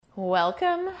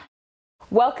Welcome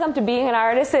to Being an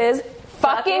Artist is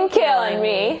fucking killing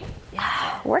me.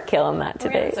 Yeah. We're killing that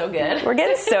today. We're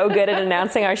getting so good at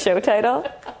announcing our show title.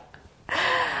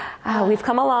 We've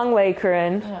come a long way,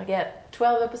 Corinne. Yeah,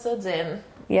 12 episodes in.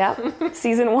 Yep,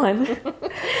 season 1.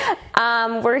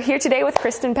 We're here today with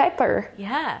Kristen Pepper.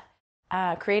 Yeah.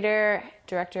 Creator,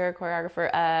 director, choreographer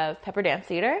of Pepper Dance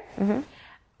Theater. Mm-hmm.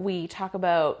 We talk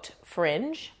about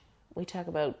Fringe. We talk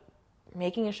about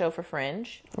making a show for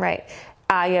Fringe. Right.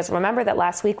 You guys remember that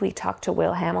last week we talked to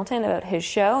Will Hamilton about his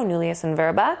show, Nullius in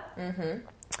Verba.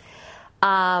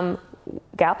 Mm-hmm.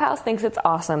 Galp House thinks it's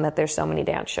awesome that there's so many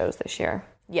dance shows this year.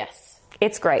 Yes.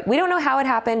 It's great. We don't know how it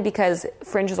happened because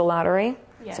Fringe is a lottery,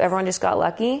 so everyone just got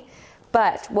lucky.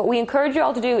 But what we encourage you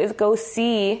all to do is go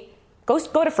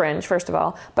to Fringe, first of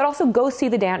all, but also go see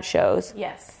the dance shows.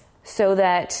 Yes. So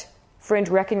that Fringe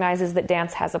recognizes that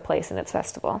dance has a place in its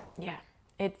festival. Yeah.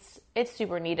 It's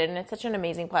super needed, and it's such an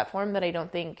amazing platform that I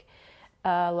don't think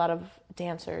a lot of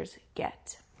dancers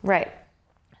get. Right.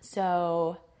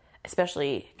 So,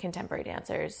 especially contemporary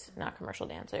dancers, not commercial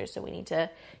dancers. So we need to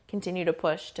continue to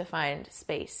push to find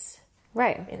space.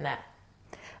 Right. In that.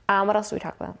 What else do we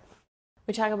talk about?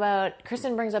 We talk about,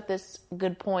 Kristen brings up this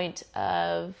good point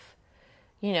of,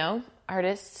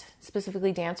 artists,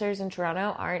 specifically dancers in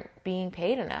Toronto, aren't being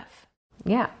paid enough.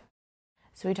 Yeah.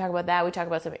 So we talk about that. We talk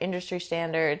about some industry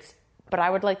standards, but I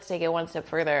would like to take it one step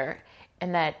further,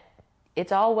 and that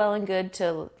it's all well and good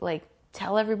to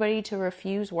tell everybody to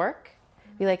refuse work.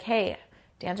 Be like, hey,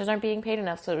 dancers aren't being paid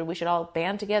enough, so we should all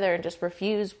band together and just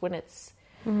refuse when it's,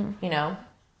 when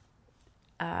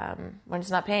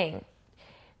it's not paying.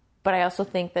 But I also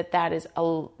think that is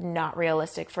not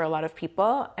realistic for a lot of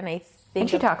people, and I think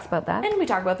she talks about that, and we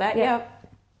talk about that, yeah.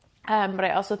 But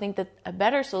I also think that a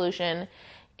better solution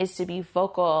is to be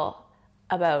vocal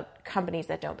about companies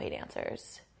that don't pay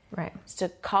dancers. Right. It's to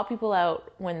call people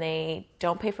out when they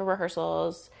don't pay for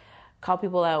rehearsals, call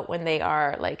people out when they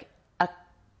are a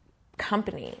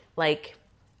company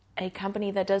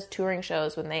that does touring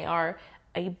shows, when they are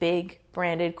a big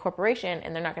branded corporation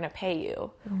and they're not going to pay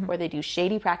you, or they do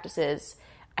shady practices.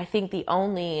 I think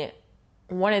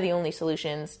one of the only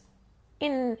solutions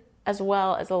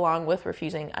along with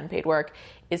refusing unpaid work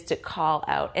is to call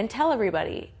out and tell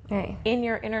everybody in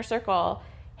your inner circle,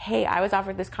 hey, I was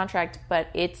offered this contract, but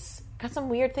it's got some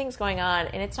weird things going on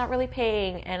and it's not really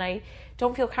paying and I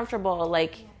don't feel comfortable.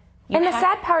 And the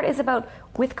sad part is about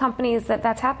with companies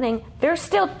that's happening, there's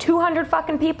still 200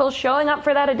 fucking people showing up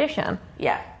for that audition.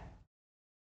 Yeah.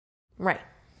 Right.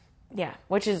 Yeah.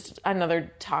 Which is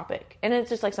another topic. And it's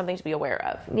just something to be aware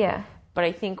of. Yeah. But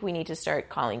I think we need to start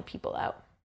calling people out.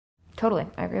 Totally.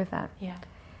 I agree with that. Yeah.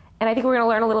 And I think we're going to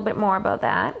learn a little bit more about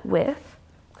that with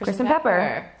Kristen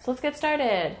Pepper. So let's get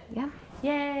started. Yeah.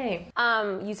 Yay.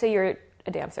 You say you're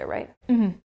a dancer, right?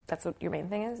 Mm-hmm. That's what your main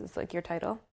thing is? It's your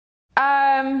title?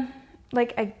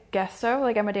 I guess so.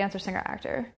 I'm a dancer, singer,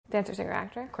 actor. Dancer, singer,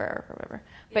 actor? Choreographer, whatever.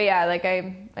 But yeah,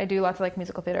 I do lots of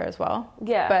musical theater as well.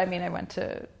 Yeah. But I went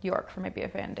to York for my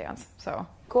BFA in dance, so.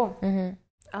 Cool. Mm-hmm.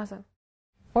 Awesome.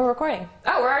 We're recording.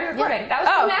 Oh, we're already recording. Yeah. That was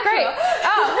so natural. Great.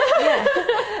 Oh,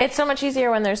 yeah. It's so much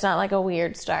easier when there's not a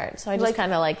weird start. So I just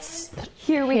kind of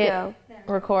here we go.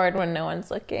 Record when no one's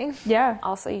looking. Yeah.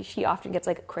 Also, she often gets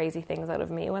crazy things out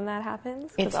of me when that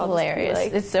happens. It's hilarious.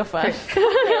 It's so fun.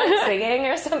 Singing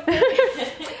or something.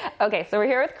 Okay, so we're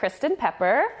here with Kristen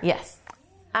Pepper. Yes.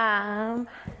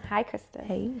 Hi, Kristen.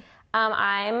 Hey.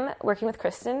 I'm working with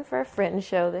Kristen for a Fringe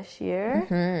show this year.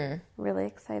 Mm-hmm. Really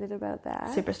excited about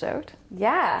that. Super stoked.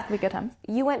 Yeah. We good times.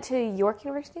 You went to York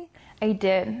University? I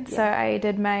did. Yeah. So I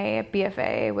did my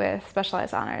BFA with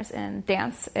specialized honors in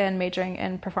dance and majoring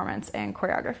in performance and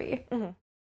choreography. Mm-hmm.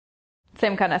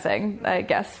 Same kind of thing, I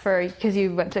guess, because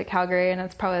you went to Calgary and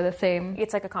it's probably the same.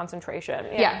 It's like a concentration.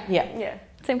 Yeah.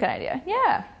 Same kind of idea.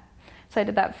 Yeah. So I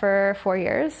did that for 4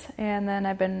 years, and then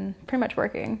I've been pretty much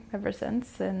working ever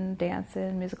since in dance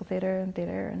and musical theater and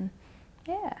and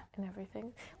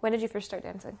everything. When did you first start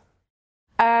dancing?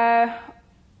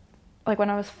 When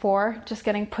I was 4, just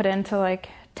getting put into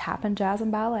tap and jazz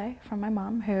and ballet from my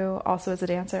mom, who also is a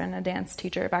dancer and a dance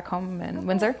teacher back home in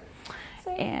Windsor.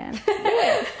 Same. And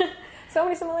so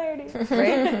many similarities,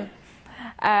 right?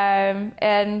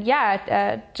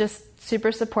 Just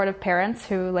super supportive parents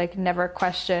who never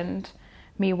questioned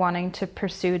me wanting to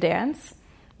pursue dance.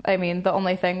 The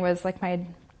only thing was my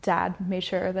dad made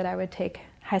sure that I would take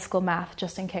high school math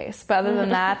just in case. But other than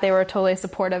that, they were totally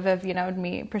supportive of,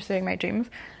 me pursuing my dreams,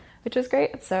 which was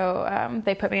great. So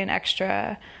they put me in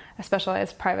extra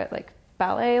specialized private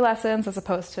ballet lessons as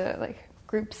opposed to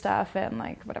group stuff and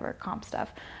whatever comp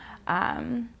stuff.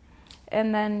 And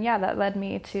then, that led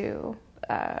me to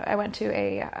I went to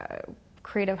a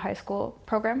creative high school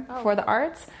program for the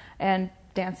arts, and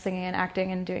dance, singing, and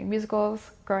acting, and doing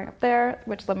musicals growing up there,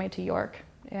 which led me to York,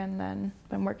 and then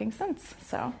been working since.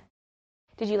 So,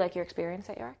 did you like your experience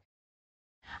at York?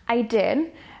 I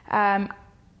did.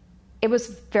 It was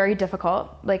very difficult,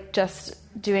 like just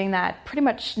doing that pretty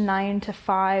much 9 to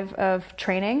 5 of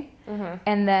training,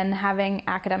 and then having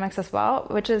academics as well,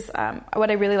 which is what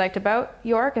I really liked about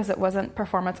York, is it wasn't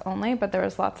performance only, but there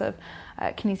was lots of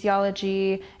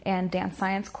kinesiology and dance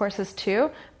science courses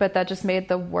too, but that just made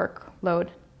the workload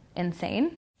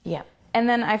insane. Yeah. And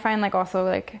then I find like also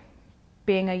like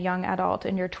being a young adult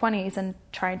in your 20s and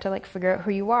trying to like figure out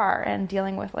who you are and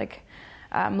dealing with like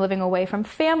living away from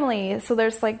family. So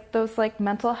there's like those like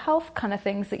mental health kind of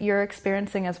things that you're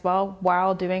experiencing as well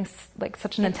while doing like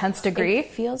such an intense degree.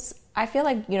 I feel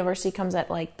like university comes at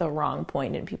like the wrong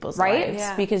point in people's lives,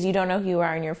 Yeah. because you don't know who you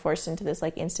are and you're forced into this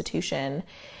like institution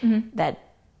that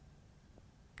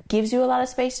gives you a lot of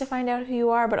space to find out who you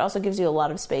are, but also gives you a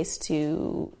lot of space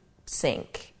to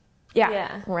sink.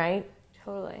 Yeah. Right?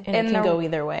 Totally. And it can go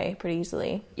either way pretty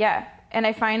easily. Yeah. And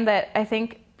I find that I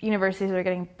think universities are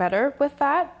getting better with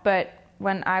that, but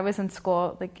when I was in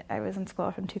school, like I was in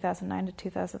school from 2009 to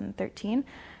 2013,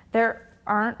 there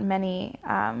aren't many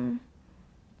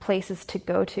places to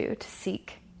go to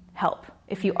seek help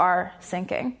if you are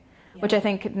sinking, which I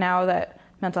think now that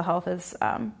mental health is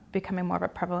becoming more of a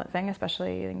prevalent thing,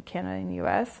 especially in Canada and the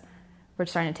US, we're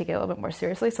starting to take it a little bit more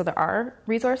seriously. So there are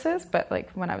resources, but like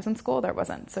when I was in school, there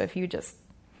wasn't. So if you just,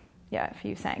 if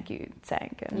you sank, you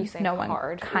sank, and You sank no one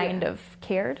hard. kind of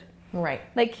cared. Right.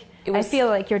 Like, I feel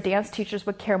like your dance teachers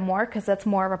would care more because that's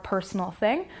more of a personal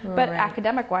thing. But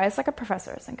academic-wise, like a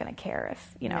professor isn't going to care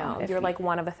if, you know. No, if you're like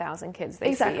one of 1,000 kids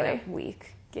they see in a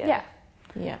week. Yeah.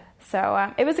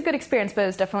 So it was a good experience, but it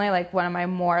was definitely like one of my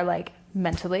more like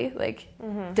mentally like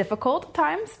difficult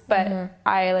times. But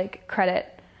I like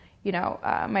credit, you know,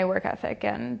 my work ethic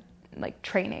and like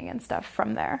training and stuff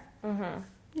from there.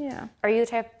 Yeah. Are you the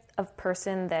type of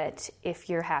person that if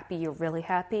you're happy, you're really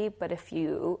happy, but if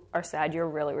you are sad, you're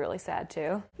really, really sad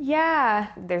too? Yeah.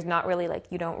 There's not really like,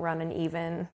 you don't run an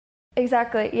even...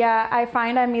 Exactly. Yeah, I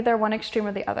find I'm either one extreme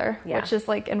or the other, Yeah. which is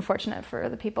like unfortunate for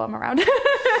the people I'm around.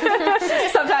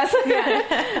 Sometimes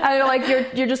I feel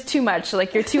like you're just too much.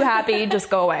 Like you're too happy, just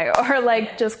go away, or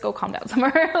like just go calm down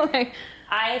somewhere. Like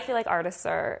I feel like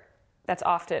that's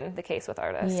often the case with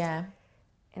artists. Yeah.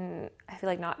 And I feel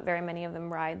like not very many of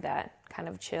them ride that kind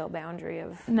of chill boundary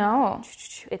of... no,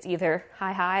 It's either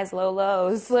high highs, low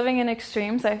lows. living in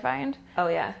extremes. I find. Oh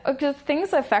yeah. Because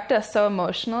things affect us so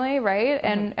emotionally, right?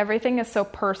 And everything is so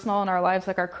personal in our lives,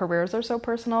 like our careers are so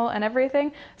personal and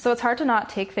everything. So it's hard to not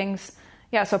take things,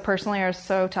 so personally or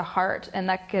so to heart, and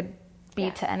that could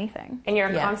be to anything. And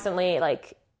you're constantly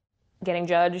like getting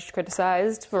judged,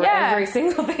 criticized for every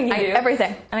single thing you do.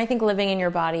 Everything. And I think living in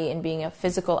your body and being a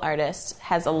physical artist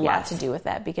has a lot to do with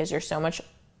that, because you're so much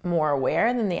more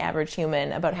aware than the average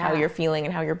human about how you're feeling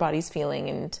and how your body's feeling,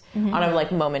 and on a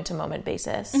like moment to moment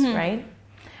basis, right?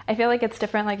 I feel like it's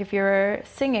different. Like if you're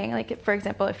singing, like for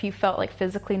example, if you felt like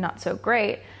physically not so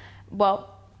great,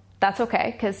 well, that's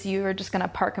okay, because you are just going to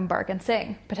park and bark and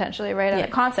sing potentially right at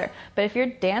a concert. But if you're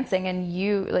dancing and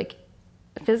you like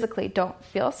physically don't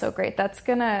feel so great,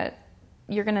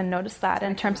 you're gonna notice that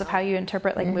in terms of how you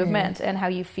interpret like movement and how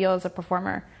you feel as a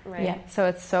performer. Right. Yeah. So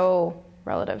it's so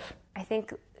relative. I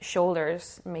think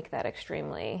shoulders make that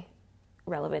extremely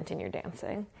relevant in your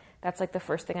dancing. That's like the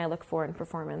first thing I look for in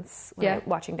performance when I'm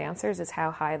watching dancers, is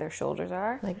how high their shoulders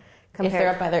are. Like if they're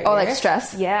up by their ears. Oh, like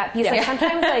stress. Yeah, because like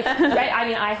sometimes like right. I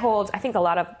mean, I think a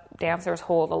lot of dancers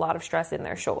hold a lot of stress in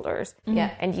their shoulders.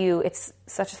 Yeah. And it's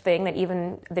such a thing that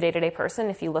even the day-to-day person,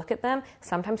 if you look at them,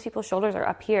 sometimes people's shoulders are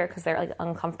up here because they're like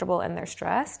uncomfortable and they're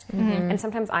stressed. And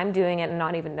sometimes I'm doing it and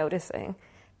not even noticing.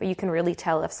 But you can really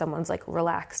tell if someone's like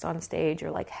relaxed on stage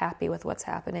or like happy with what's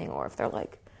happening, or if they're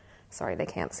like, sorry, they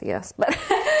can't see us, but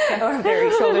or if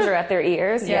their shoulders are at their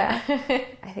ears. Yeah.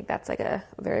 I think that's like a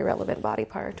very relevant body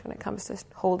part when it comes to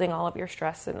holding all of your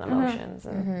stress and emotions.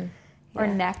 And, Or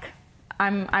neck.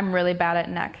 I'm really bad at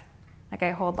neck. Like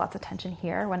I hold lots of tension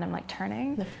here when I'm like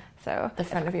turning. So the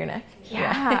front of your neck.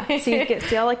 Yeah. So you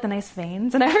see all like the nice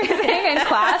veins and everything in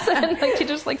class, and like you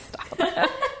just like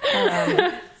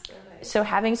stop. So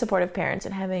having supportive parents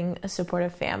and having a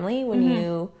supportive family,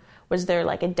 was there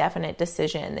like a definite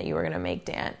decision that you were going to make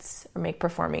dance or make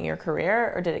performing your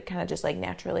career, or did it kind of just like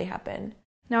naturally happen?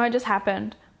 No, it just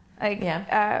happened. Like,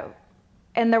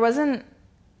 and there wasn't,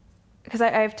 because I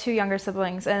have 2 younger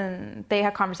siblings, and they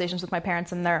had conversations with my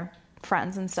parents and their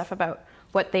friends and stuff about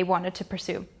what they wanted to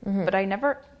pursue. But I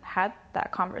never had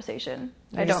that conversation.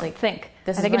 You're I just don't like, think.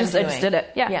 this I is think what I I'm just doing. did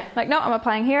it. Yeah. Yeah. Like, no, I'm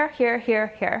applying here, here,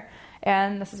 here, here.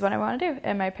 And this is what I want to do.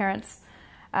 And my parents,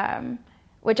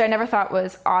 which I never thought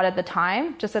was odd at the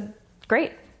time, just said,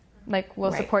 great. Like,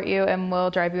 we'll support you and we'll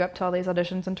drive you up to all these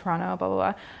auditions in Toronto, blah,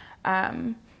 blah,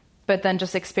 blah. But then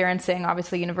just experiencing,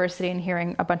 obviously, university and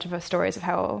hearing a bunch of stories of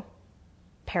how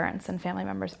parents and family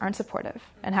members aren't supportive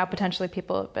and how potentially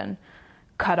people have been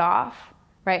cut off,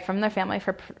 right, from their family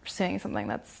for pursuing something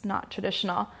that's not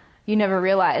traditional. You never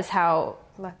realize how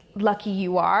lucky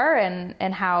you are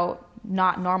and how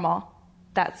not normal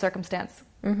that circumstance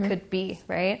could be,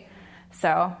 right?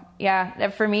 So, yeah,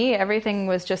 for me, everything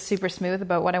was just super smooth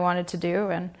about what I wanted to do.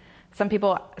 And some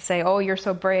people say, oh, you're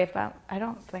so brave. But I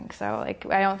don't think so. Like,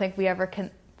 I don't think we ever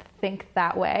can think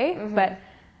that way. But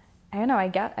I don't know, I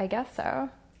guess so.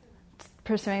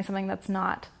 Pursuing something that's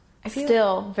not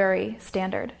still very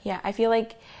standard. Yeah, I feel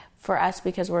like for us,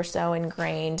 because we're so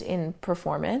ingrained in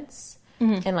performance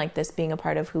and like this being a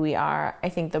part of who we are, I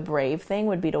think the brave thing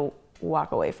would be to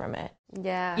walk away from it.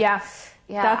 Yeah.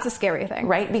 That's a scary thing.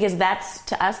 Right? Because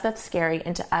to us, that's scary.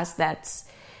 And to us,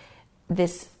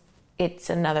 it's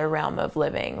another realm of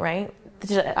living, right?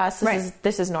 To us,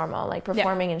 this is normal. Like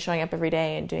performing and showing up every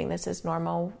day and doing this is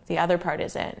normal. The other part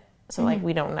isn't. So like,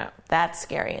 we don't know. That's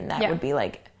scary. And that would be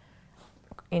like,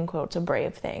 in quotes, a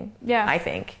brave thing. Yeah. I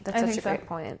think. That's such a great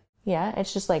point. Yeah.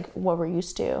 It's just like what we're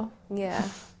used to. Yeah.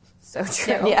 So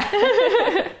true.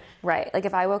 Yeah. Right. Like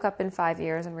if I woke up in 5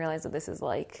 years and realized that this is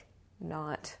like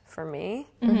not for me,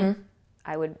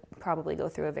 I would probably go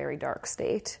through a very dark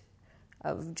state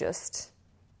of just,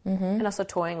 and also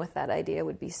toying with that idea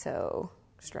would be so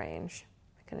strange.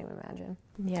 I couldn't even imagine.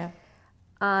 Yeah.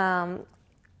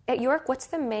 At York, what's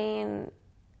the main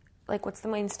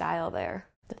style there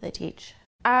that they teach?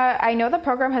 I know the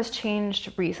program has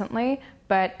changed recently,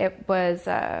 but it was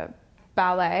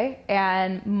ballet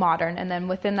and modern. And then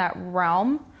within that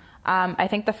realm, I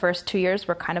think the first 2 years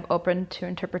were kind of open to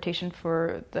interpretation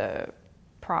for the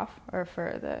prof or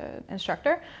for the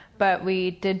instructor. But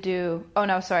we did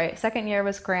second year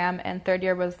was Graham and third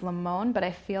year was Limon. But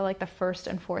I feel like the first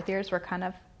and fourth years were kind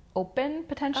of open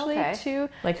potentially to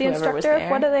like the instructor of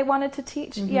what they wanted to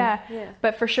teach. Yeah.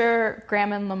 But for sure,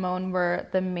 Graham and Limon were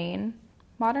the main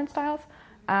modern styles.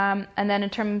 And then in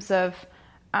terms of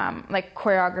like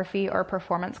choreography or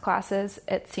performance classes,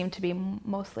 it seemed to be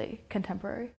mostly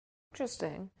contemporary.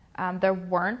 Interesting. There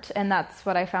weren't, and that's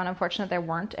what I found unfortunate, there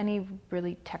weren't any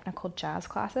really technical jazz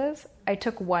classes. I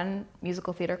took one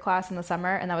musical theater class in the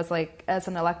summer, and that was like as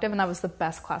an elective, and that was the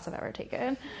best class I've ever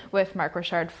taken with Mark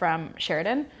Richard from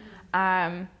Sheridan.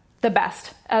 The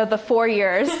best out of the 4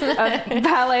 years of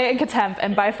ballet and contemp,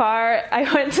 and by far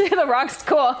I went to the rock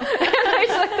school.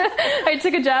 I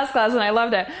took a jazz class and I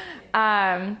loved it.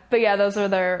 But yeah, those are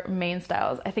their main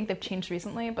styles. I think they've changed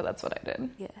recently, but that's what I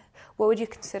did. Yeah. What would you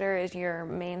consider as your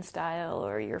main style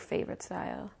or your favorite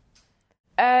style?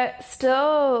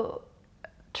 Still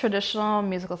traditional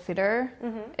musical theater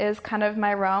is kind of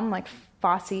my realm, like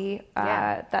Fosse.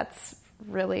 That's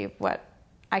really what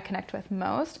I connect with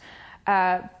most.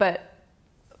 But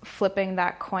flipping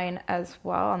that coin as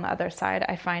well on the other side,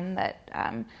 I find that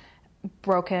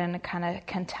broken kind of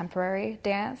contemporary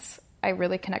dance I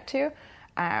really connect to.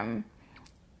 And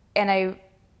I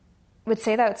would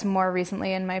say that it's more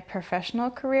recently in my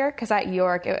professional career, because at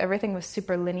York, everything was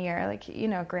super linear. Like,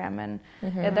 Graham and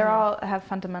they're all have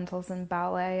fundamentals in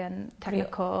ballet and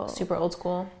technical. Super old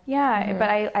school. Yeah, but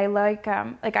I like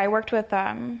I worked with,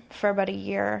 for about a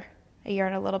year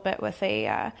and a little bit with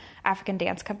a African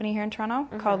dance company here in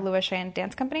Toronto called Louis Cheyenne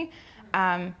Dance Company.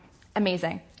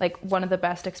 Amazing. Like one of the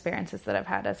best experiences that I've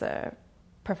had as a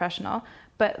professional.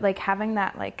 But like having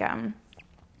that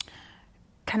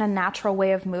kind of natural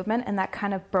way of movement and that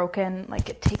kind of broken,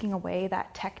 like taking away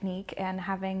that technique and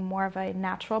having more of a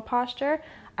natural posture,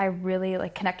 I really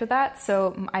connect with that.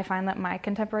 So I find that my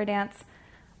contemporary dance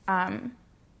kind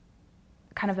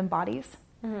of embodies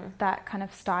that kind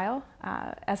of style,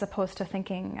 as opposed to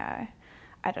thinking,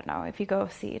 I don't know, if you go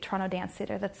see Toronto Dance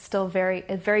Theatre, that's still very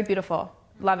beautiful,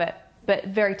 love it, but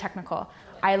very technical.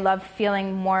 I love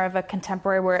feeling more of a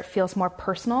contemporary where it feels more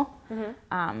personal,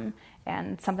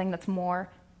 and something that's more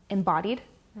embodied.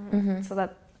 So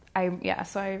that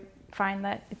I find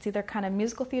that it's either kind of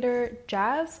musical theater,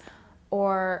 jazz,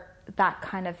 or that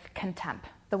kind of contemp,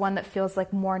 the one that feels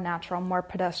like more natural, more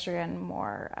pedestrian,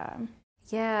 more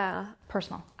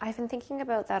personal. I've been thinking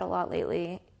about that a lot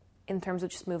lately in terms of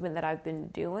just movement that I've been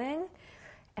doing,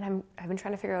 and I've been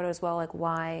trying to figure out as well like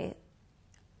why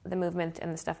the movement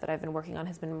and the stuff that I've been working on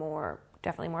has been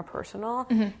definitely more personal,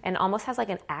 and almost has like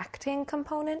an acting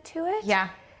component to it.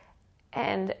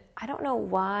 And I don't know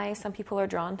why some people are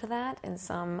drawn to that and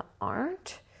some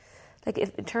aren't. Like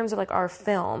in terms of like our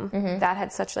film, that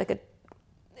had such like it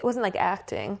wasn't like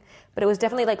acting, but it was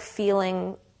definitely like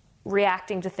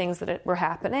reacting to things that were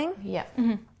happening. Yeah.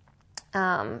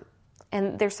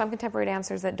 And there's some contemporary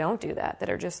dancers that don't do that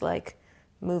are just like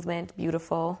movement,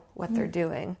 beautiful, what they're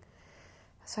doing.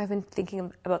 So I've been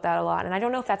thinking about that a lot. And I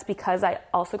don't know if that's because I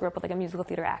also grew up with like a musical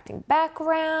theater acting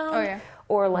background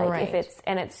or like if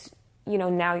it's, you know,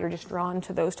 now you're just drawn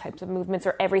to those types of movements,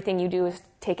 or everything you do is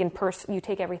you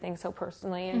take everything so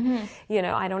personally. And, you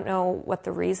know, I don't know what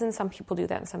the reason. Some people do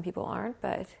that and some people aren't,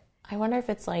 but I wonder if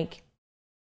it's like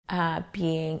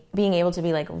being able to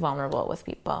be like vulnerable with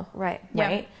people. Right.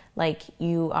 Right? Like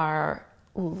you are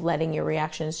letting your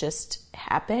reactions just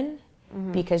happen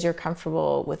because you're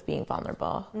comfortable with being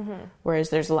vulnerable. Whereas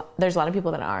there's a lot of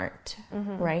people that aren't,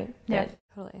 right? Yeah.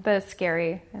 Totally. But it's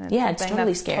scary. And it's totally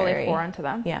that's scary. Totally foreign to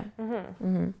them. Yeah.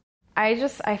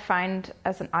 I find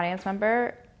as an audience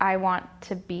member, I want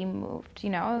to be moved, you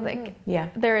know, like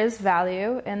there is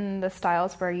value in the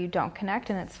styles where you don't connect,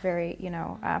 and it's very, you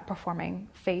know, performing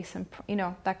face and, you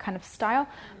know, that kind of style.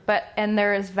 And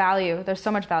there's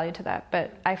so much value to that.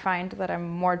 But I find that I'm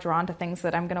more drawn to things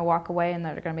that I'm going to walk away and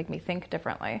that are going to make me think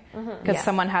differently because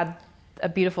someone had a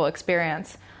beautiful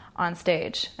experience on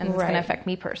stage and it's going to affect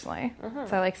me personally.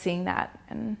 So I like seeing that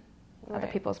in other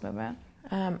people's movement.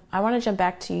 I want to jump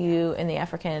back to you in the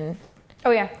African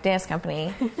dance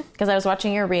company because I was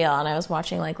watching your reel and I was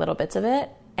watching like little bits of it,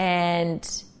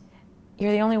 and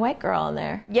you're the only white girl in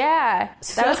there. Yeah,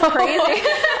 that was crazy.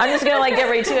 I'm just gonna like get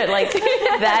right to it. Like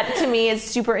that to me is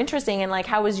super interesting. And like,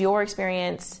 how was your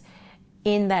experience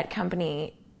in that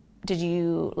company?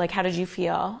 How did you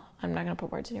feel? I'm not gonna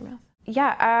put words in your mouth.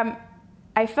 Yeah,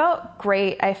 I felt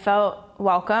great. I felt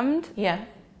welcomed. Yeah,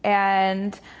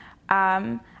 and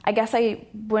I guess I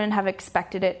wouldn't have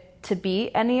expected it to be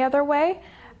any other way.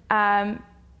 And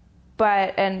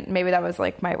maybe that was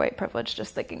like my white privilege,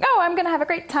 just thinking, oh, I'm going to have a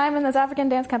great time in this African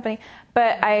dance company.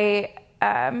 But I,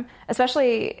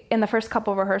 especially in the first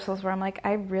couple of rehearsals where I'm like,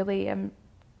 I really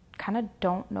kind of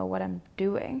don't know what I'm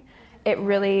doing. It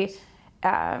really,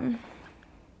 it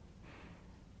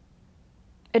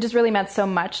just really meant so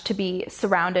much to be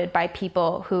surrounded by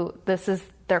people who this is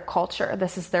their culture,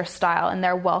 this is their style, and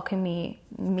they're welcoming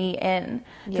me in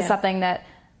to something that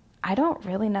I don't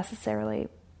really necessarily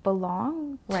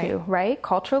belong to, right?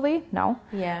 Culturally, no.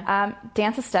 Yeah.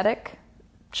 Dance aesthetic,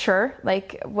 sure.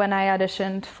 Like when I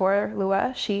auditioned for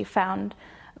Lua, she found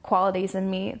qualities in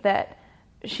me that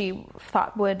she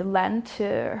thought would lend to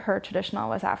her traditional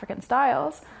West African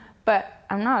styles, but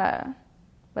I'm not a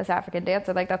West African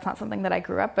dancer. Like that's not something that I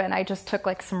grew up in. I just took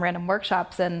like some random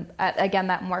workshops, and again,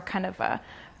 that more kind of a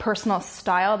personal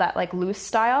style, that like loose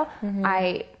style,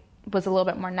 I was a little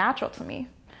bit more natural to me.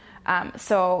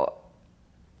 So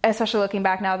especially looking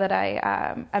back now that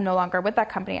I'm no longer with that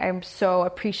company, I'm so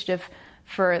appreciative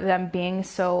for them being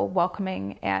so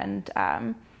welcoming and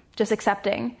just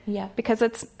accepting. Yeah. Because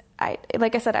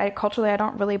like I said, culturally I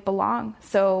don't really belong.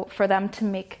 So for them to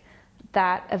make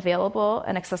that available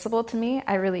and accessible to me,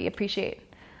 I really appreciate.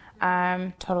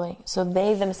 Totally. So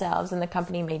they themselves and the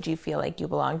company made you feel like you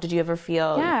belong. Did you ever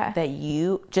feel that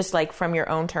you, just like from your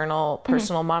own internal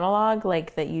personal monologue,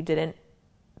 like that you didn't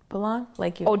belong?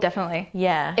 Like you? Oh, definitely.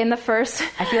 Yeah. In the first,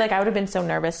 I feel like I would have been so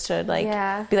nervous to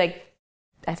like be like,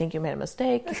 I think you made a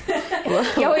mistake.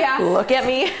 Look at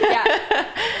me.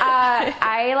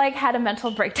 I like had a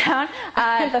mental breakdown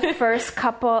the first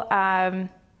couple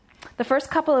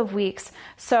of weeks.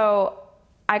 So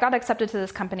I got accepted to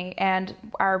this company, and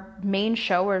our main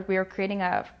show, where we were creating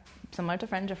a, similar to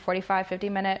Fringe, a 45,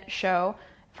 50-minute show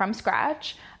from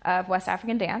scratch of West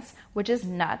African dance, which is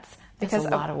nuts. Because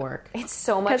it's a lot of work. It's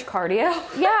so much cardio.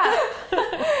 Yeah.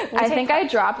 I think I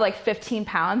dropped like 15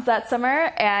 pounds that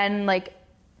summer and like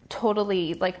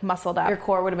totally like muscled up. Your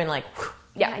core would have been like,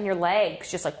 yeah, and your legs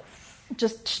just like,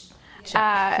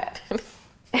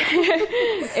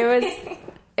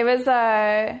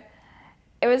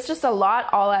 it was just a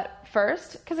lot all at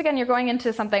first, because again, you're going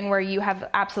into something where you have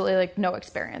absolutely like no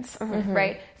experience,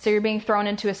 right? So you're being thrown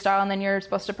into a style, and then you're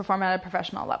supposed to perform at a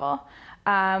professional level.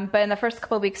 But in the first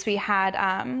couple of weeks, we had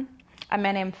a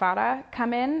man named Farah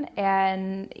come in,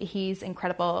 and he's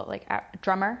incredible, like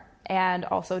drummer and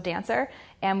also dancer.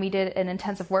 And we did an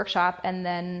intensive workshop, and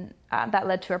then that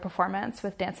led to a performance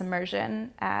with dance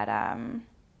immersion at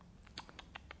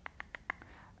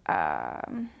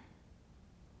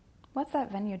what's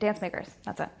that venue? Dance Makers.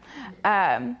 That's it.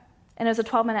 And it was a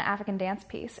 12-minute African dance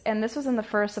piece. And this was in the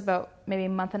first about maybe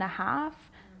month and a half.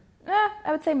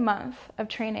 I would say month of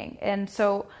training. And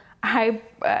so I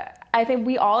I think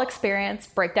we all experience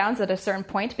breakdowns at a certain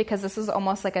point, because this is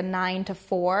almost like a 9 to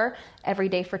 4 every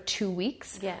day for 2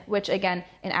 weeks, which again,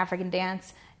 in African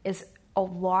dance is a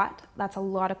lot. That's a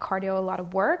lot of cardio, a lot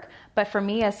of work. But for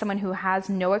me, as someone who has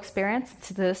no experience,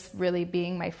 to this really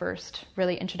being my first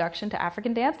really introduction to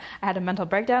African dance, I had a mental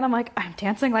breakdown. I'm like, I'm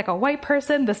dancing like a white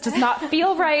person. This does not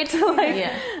feel right.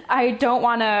 I don't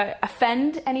want to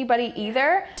offend anybody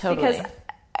either. Totally. Because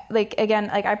like, again,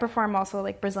 like I perform also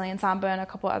like Brazilian samba and a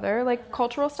couple other like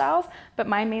cultural styles. But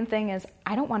my main thing is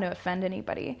I don't want to offend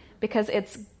anybody, because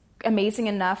it's amazing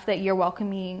enough that you're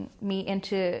welcoming me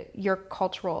into your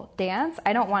cultural dance.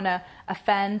 I don't want to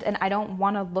offend, and I don't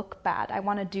want to look bad. I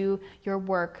want to do your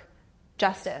work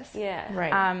justice. Yeah.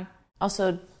 Right.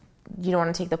 Also, you don't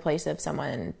want to take the place of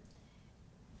someone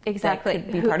exactly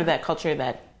that could be part of that culture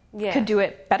that could do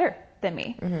it better than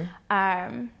me.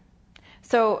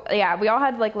 So yeah, we all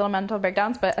had like little mental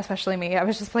breakdowns, but especially me. I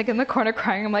was just like in the corner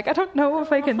crying. I'm like, I don't know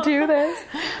if I can do this.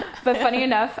 But funny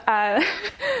enough,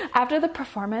 after the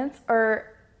performance,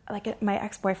 or like my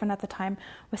ex-boyfriend at the time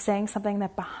was saying something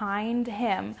that behind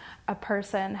him, a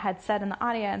person had said in the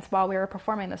audience while we were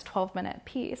performing this 12-minute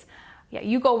piece. Yeah,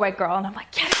 you go, white girl. And I'm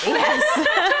like, yes.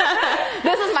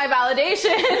 This is my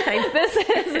validation. Like,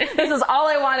 this is all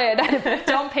I wanted.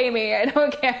 Don't pay me. I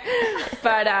don't care.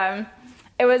 But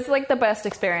it was like the best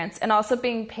experience. And also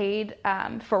being paid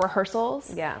for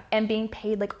rehearsals and being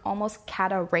paid like almost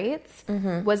kata rates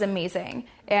was amazing.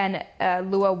 And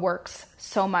Lua works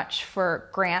so much for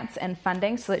grants and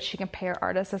funding so that she can pay her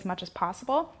artists as much as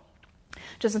possible.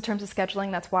 Just in terms of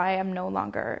scheduling, that's why I'm no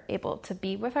longer able to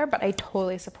be with her. But I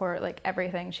totally support like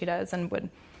everything she does, and would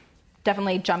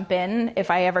definitely jump in if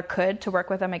I ever could to work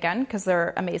with them again, because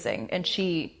they're amazing and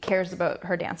she cares about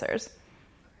her dancers.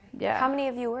 Yeah. How many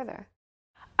of you were there?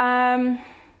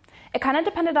 It kind of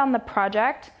depended on the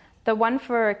project. The one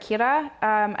for Kira,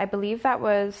 I believe that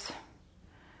was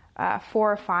 4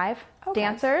 or 5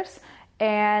 dancers.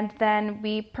 And then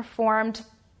we performed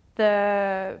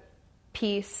the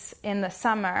piece in the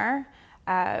summer.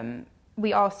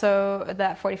 We also,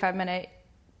 that 45-minute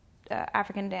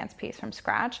African dance piece from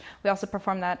scratch, we also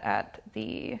performed that at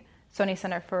the Sony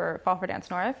Center for Fall for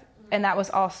Dance North. And that was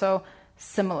also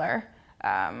similar.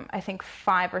 I think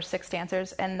 5 or 6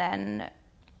 dancers, and then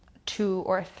 2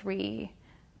 or 3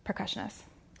 percussionists.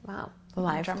 Wow.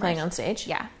 Live playing on stage?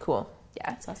 Yeah. Cool.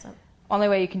 Yeah. That's awesome. Only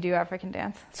way you can do African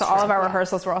dance. So all of our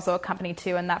rehearsals were also accompanied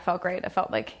too, and that felt great. It felt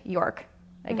like York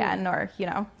again, or,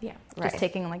 just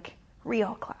taking like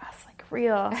real class, like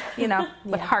real,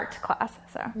 with heart class.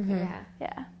 So,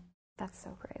 yeah. That's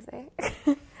so crazy.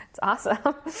 It's awesome.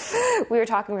 We were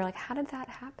talking, we were like, how did that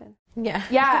happen? Yeah,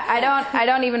 I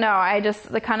don't even know. I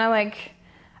just kind of like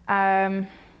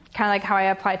how I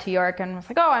applied to York and was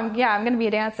like, oh, I'm going to be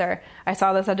a dancer. I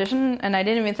saw this audition and I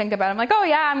didn't even think about it. I'm like, oh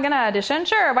yeah, I'm going to audition.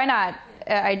 Sure. Why not?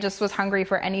 I just was hungry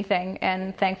for anything.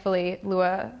 And thankfully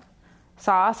Lua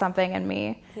saw something in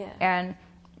me. Yeah. And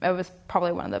it was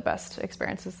probably one of the best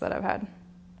experiences that I've had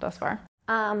thus far.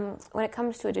 When it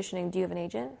comes to auditioning, do you have an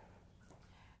agent?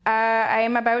 I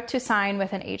am about to sign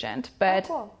with an agent, but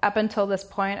up until this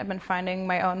point, I've been finding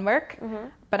my own work.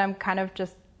 But I'm kind of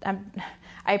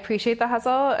I appreciate the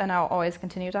hustle, and I'll always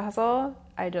continue to hustle.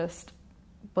 I just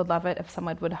would love it if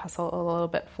someone would hustle a little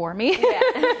bit for me.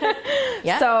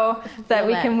 Yeah. So that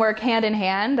we can work hand in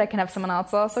hand. I can have someone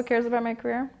else who also cares about my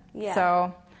career. Yeah.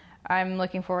 So I'm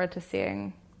looking forward to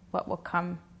seeing what will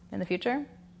come in the future.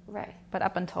 Right. But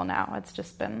up until now, it's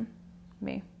just been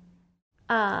me.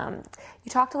 You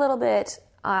talked a little bit,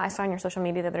 I saw on your social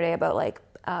media the other day about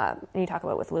and you talk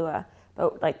about with Lua,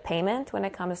 about like payment when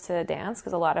it comes to dance,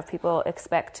 because a lot of people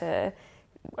expect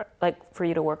for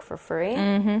you to work for free.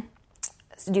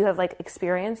 So do you have like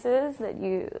experiences that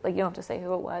you don't have to say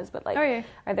who it was, but are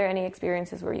there any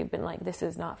experiences where you've been like, this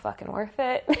is not fucking worth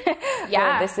it?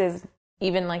 Yeah. Or this is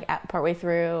even like partway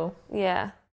through.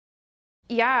 Yeah.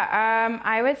 Yeah.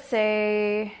 I would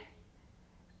say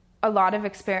a lot of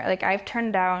experience. Like I've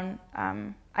turned down,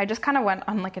 I just kind of went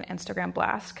on like an Instagram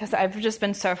blast because I've just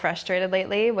been so frustrated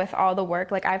lately with all the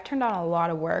work. Like I've turned down a lot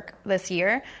of work this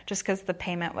year just because the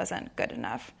payment wasn't good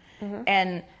enough.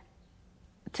 And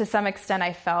to some extent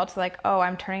I felt like, oh,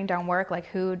 I'm turning down work. Like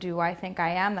who do I think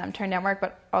I am that I'm turning down work?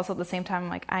 But also at the same time,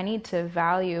 like I need to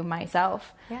value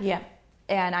myself. Yeah.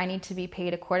 And I need to be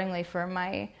paid accordingly for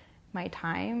my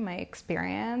time, my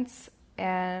experience,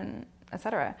 and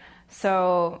etc.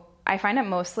 So I find it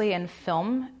mostly in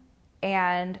film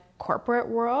and corporate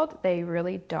world, they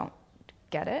really don't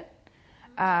get it.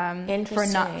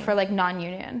 Interesting. For like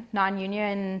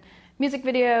non-union music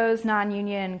videos,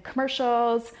 non-union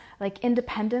commercials, like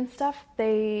independent stuff,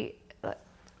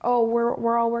 oh,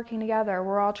 we're all working together.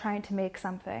 We're all trying to make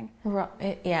something.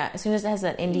 As soon as it has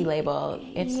that indie label,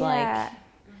 it's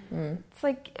It's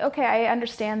like, okay, I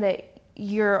understand that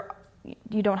you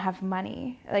don't have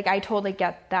money. Like, I totally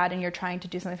get that, and you're trying to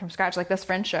do something from scratch. Like this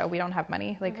Fringe show, we don't have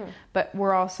money. Like, but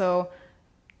we're also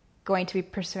going to be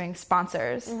pursuing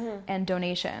sponsors and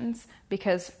donations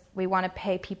because we want to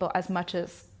pay people as much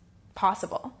as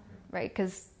possible, right?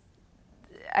 Because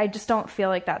I just don't feel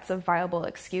like that's a viable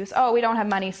excuse. Oh, we don't have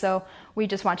money, so we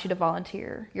just want you to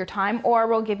volunteer your time, or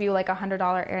we'll give you like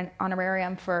 $100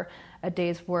 honorarium for a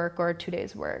day's work or 2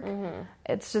 days work.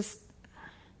 It's just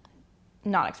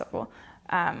not acceptable.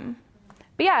 But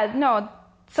yeah, no,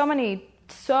 so many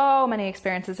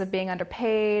experiences of being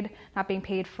underpaid, not being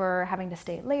paid for having to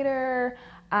stay later.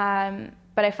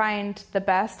 But I find the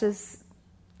best is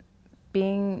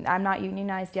I'm not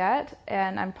unionized yet,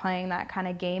 and I'm playing that kind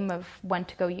of game of when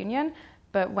to go union.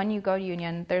 But when you go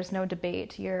union, there's no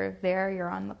debate. You're there, you're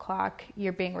on the clock,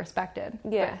 you're being respected.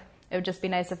 Yeah. But it would just be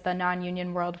nice if the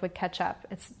non-union world would catch up.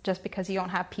 It's just because you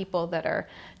don't have people that are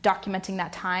documenting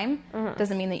that time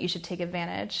doesn't mean that you should take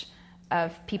advantage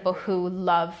of people who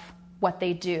love what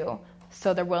they do,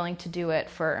 so they're willing to do it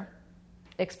for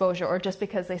exposure, or just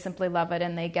because they simply love it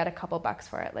and they get a couple bucks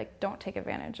for it. Like, don't take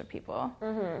advantage of people.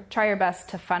 Try your best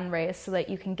to fundraise so that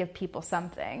you can give people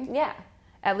something. Yeah.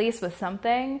 At least with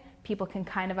something, people can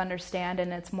kind of understand,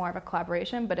 and it's more of a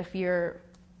collaboration. But if you're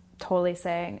totally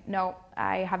saying, no,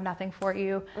 I have nothing for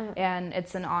you, and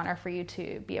it's an honor for you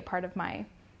to be a part of my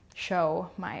show,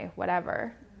 my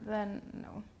whatever, then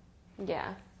no.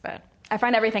 Yeah. But I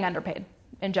find everything underpaid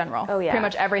in general. Oh, yeah. Pretty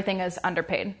much everything is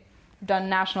underpaid. Done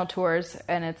national tours,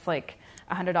 and it's like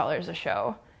 $100 a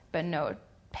show, but no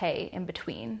pay in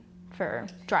between for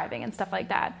driving and stuff like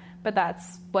that. But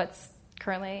that's what's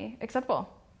currently acceptable.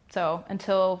 So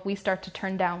until we start to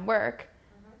turn down work,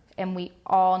 and we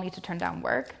all need to turn down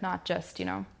work, not just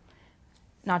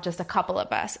a couple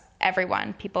of us,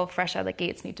 everyone, people fresh out of the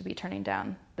gates need to be turning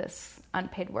down this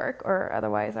unpaid work, or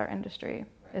otherwise our industry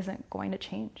isn't going to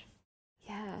change.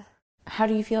 Yeah. How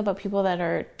do you feel about people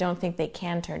that don't think they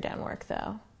can turn down work,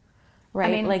 though? Right?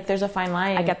 I mean, like, there's a fine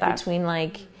line I get that. between,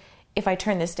 like, if I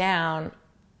turn this down,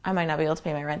 I might not be able to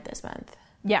pay my rent this month.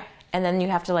 Yeah. And then you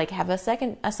have to, like, have a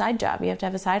side job. You have to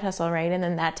have a side hustle, right? And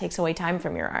then that takes away time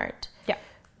from your art. Yeah.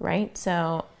 Right?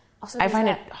 So Also, I find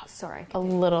it a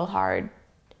little hard.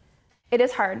 It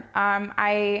is hard.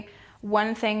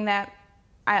 One thing that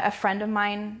a friend of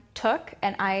mine took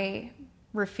and I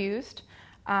refused,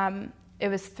 it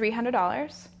was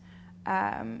 $300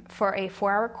 for a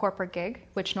 4-hour corporate gig,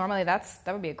 which normally that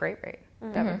would be a great rate.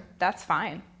 That's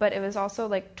fine. But it was also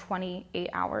like 28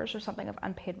 hours or something of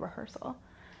unpaid rehearsal.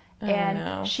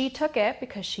 She took it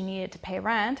because she needed to pay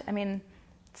rent. I mean,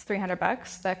 it's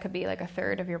 $300. That could be like a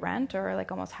third of your rent, or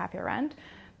like almost half your rent.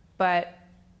 But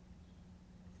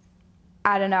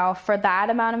I don't know, for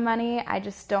that amount of money, I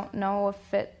just don't know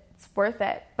if it's worth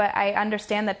it. But I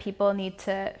understand that people need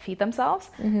to feed themselves.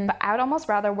 But I would almost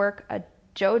rather work a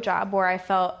Joe job where I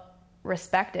felt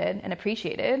respected and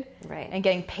appreciated, right, and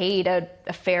getting paid a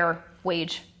fair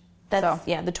wage.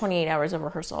 The 28 hours of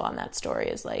rehearsal on that story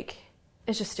is like,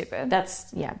 it's just stupid.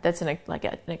 That's an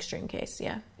extreme case.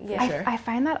 Yeah, for sure. I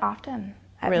find that often.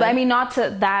 Really? I mean, not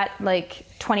to that like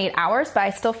 28 hours, but I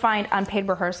still find unpaid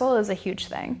rehearsal is a huge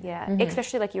thing. Yeah,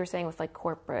 especially like you were saying with like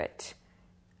corporate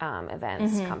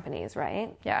events, companies,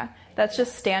 right? Yeah, that's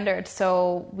just standard.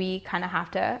 So we kind of have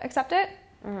to accept it,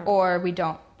 or we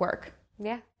don't work.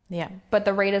 Yeah. Yeah. But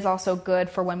the rate is also good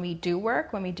for when we do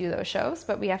work, when we do those shows,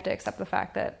 but we have to accept the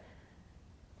fact that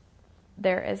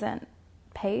there isn't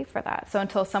pay for that. So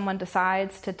until someone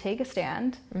decides to take a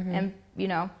stand and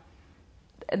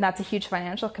that's a huge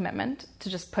financial commitment to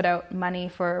just put out money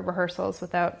for rehearsals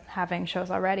without having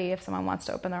shows already if someone wants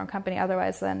to open their own company.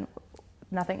 Otherwise, then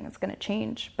nothing is going to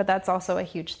change. But that's also a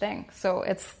huge thing. So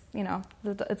it's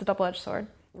a double-edged sword.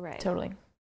 Right. Totally.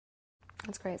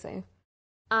 That's crazy.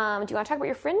 Do you want to talk about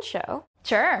your Fringe show?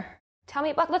 Sure.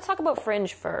 Let's talk about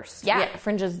Fringe first. Yeah.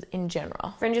 Fringes in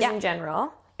general. In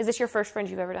general. Is this your first Fringe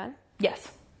you've ever done?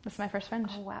 Yes. This is my first Fringe.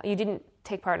 Oh, wow. You didn't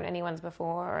take part in anyone's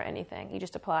before or anything? You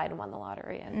just applied and won the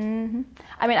lottery? I mean,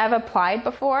 I've applied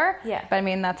before, yeah, but I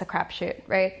mean, that's a crapshoot,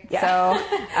 right? Yeah.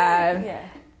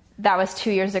 So that was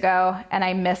 2 years ago, and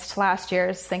I missed last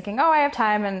year's thinking, I have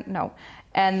time, and no.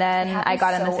 And then I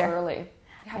got in this year. Early. It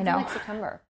happened in like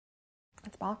September.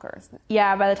 It's bonkers.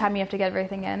 Yeah, by the time you have to get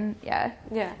everything in, yeah.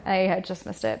 I had just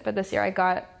missed it. But this year I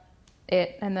got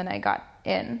it, and then I got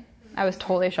in. I was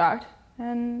totally shocked.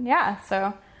 And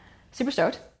so super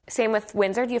stoked. Same with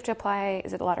Windsor. Do you have to apply?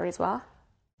 Is it a lottery as well?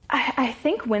 I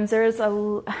think Windsor is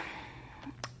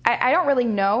I don't really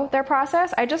know their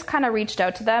process. I just kind of reached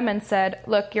out to them and said,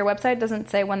 look, your website doesn't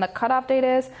say when the cutoff date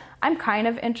is. I'm kind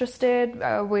of interested.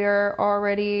 We're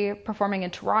already performing in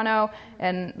Toronto,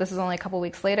 and this is only a couple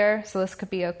weeks later, so this could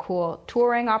be a cool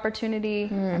touring opportunity.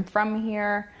 I'm from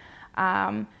here.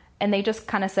 And they just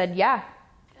kind of said, yeah,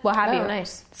 we'll have you.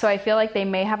 Nice. So I feel like they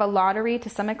may have a lottery to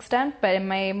some extent, but it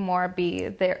may more be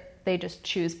they just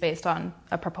choose based on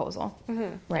a proposal.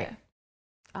 Right.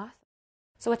 Awesome.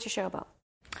 So what's your show about?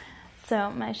 So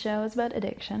my show is about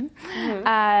addiction,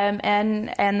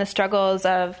 and the struggles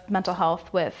of mental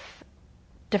health with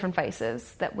different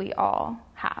vices that we all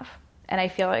have. And I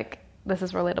feel like this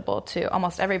is relatable to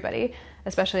almost everybody,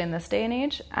 especially in this day and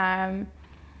age.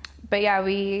 But yeah,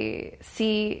 we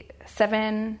see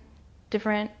 7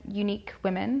 different unique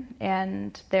women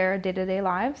and their day-to-day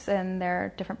lives and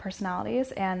their different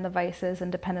personalities and the vices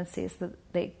and dependencies that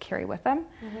they carry with them,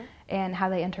 and how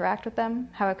they interact with them,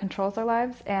 how it controls their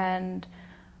lives, and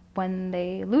when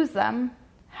they lose them,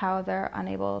 how they're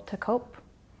unable to cope,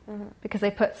 because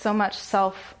they put so much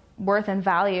self-worth and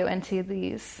value into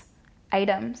these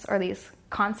items or these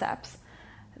concepts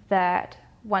that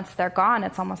once they're gone,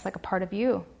 it's almost like a part of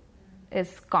you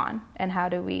is gone. And how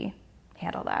do we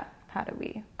handle that? How do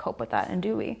we cope with that? And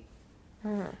do we?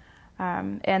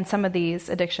 And some of these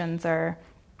addictions are,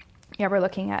 we're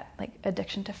looking at like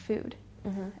addiction to food,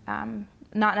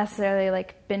 not necessarily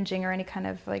like binging or any kind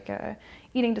of like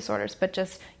eating disorders, but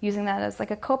just using that as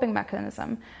like a coping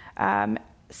mechanism.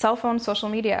 Cell phone, social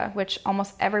media, which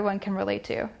almost everyone can relate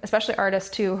to, especially artists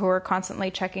too, who are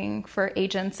constantly checking for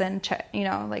agents and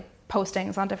like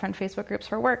postings on different Facebook groups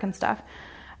for work and stuff.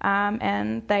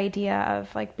 And the idea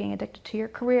of like being addicted to your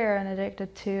career and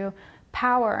addicted to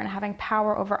power and having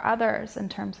power over others in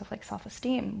terms of like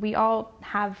self-esteem. We all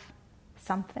have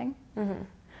something.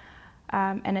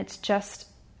 And it's just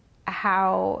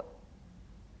how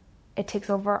it takes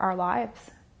over our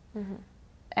lives.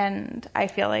 And I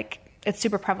feel like it's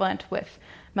super prevalent with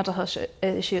mental health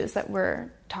issues that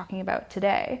we're talking about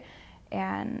today.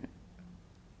 And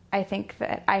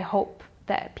I hope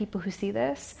that people who see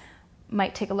this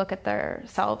might take a look at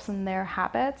themselves and their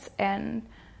habits and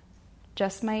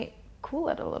just might cool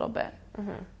it a little bit.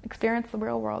 Experience the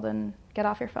real world and get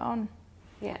off your phone.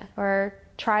 Yeah. Or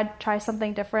try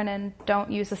something different and don't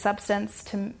use a substance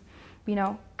to,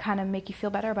 kind of make you feel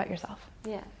better about yourself.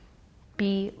 Yeah.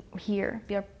 Be here,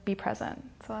 be present.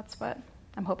 So that's what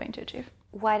I'm hoping to achieve.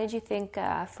 Why did you think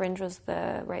Fringe was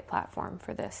the right platform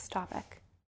for this topic?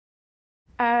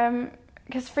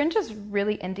 Because Fringe is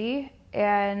really indie.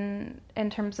 And in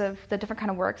terms of the different kind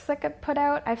of works that get put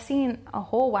out, I've seen a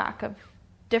whole whack of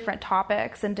different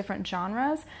topics and different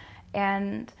genres.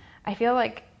 And I feel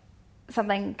like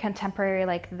something contemporary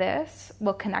like this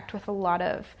will connect with a lot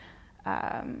of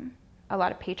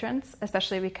patrons,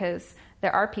 especially because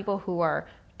there are people who are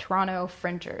Toronto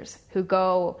Fringers who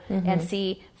go and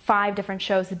see 5 different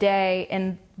shows a day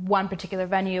in one particular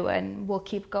venue and will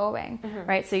keep going,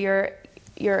 right? So you're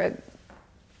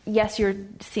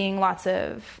seeing lots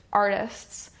of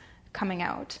artists coming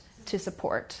out to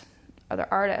support other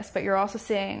artists, but you're also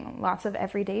seeing lots of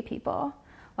everyday people,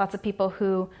 lots of people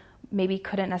who maybe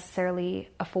couldn't necessarily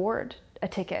afford a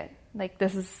ticket. Like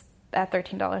this is at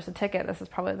 $13 a ticket. This is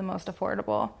probably the most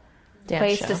affordable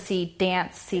place to see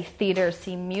dance, see theater,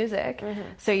 see music.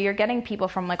 So you're getting people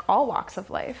from like all walks of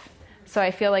life. So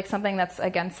I feel like something that's,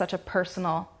 again, such a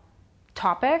personal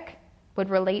topic would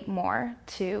relate more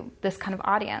to this kind of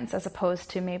audience as opposed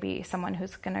to maybe someone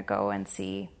who's going to go and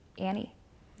see Annie.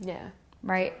 Yeah.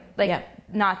 Right? Like,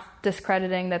 not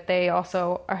discrediting that they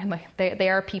also are, like, they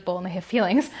are people and they have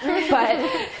feelings,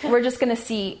 but we're just going to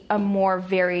see a more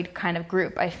varied kind of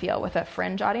group, I feel, with a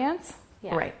Fringe audience.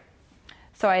 Yeah. Right.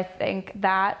 So I think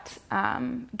that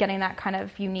getting that kind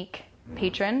of unique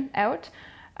patron out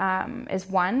is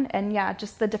one. And yeah,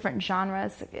 just the different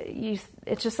genres.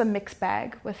 It's just a mixed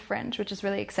bag with Fringe, which is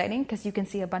really exciting because you can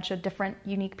see a bunch of different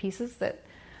unique pieces that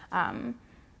kind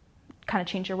of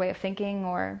change your way of thinking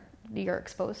or you're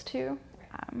exposed to.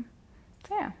 So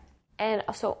yeah. And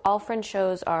so all Fringe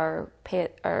shows the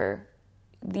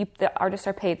artists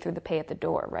are paid through the pay at the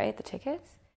door, right? The tickets?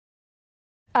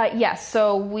 Yes.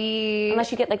 So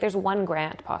unless you get, like, there's one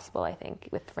grant possible, I think,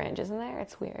 with Fringe, isn't there?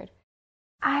 It's weird.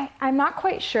 I'm not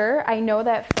quite sure. I know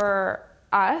that for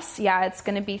us, it's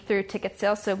going to be through ticket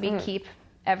sales. So we keep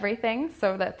everything.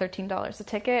 So that $13 a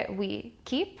ticket, we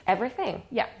keep everything.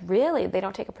 Yeah. Really? They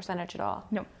don't take a percentage at all?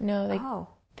 No.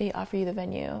 They offer you the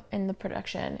venue and the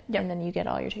production, and then you get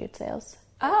all your ticket sales.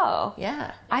 Oh.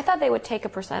 Yeah. I thought they would take a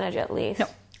percentage at least. No.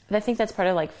 I think that's part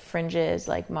of, like, Fringe's,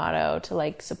 like, motto to,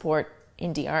 like, support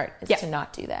indie art is to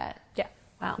not do that. Yeah.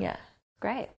 Wow. Yeah.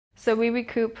 Great. So we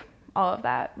recoup all of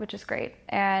that, which is great.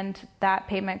 And that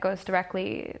payment goes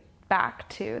directly back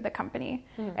to the company.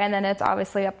 And then it's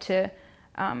obviously up to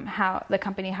how the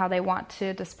company, how they want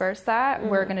to disperse that.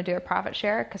 We're going to do a profit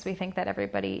share because we think that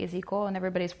everybody is equal and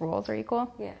everybody's roles are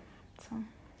equal. Yeah. So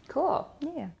Cool.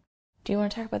 yeah. Do you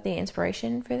want to talk about the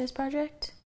inspiration for this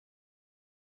project?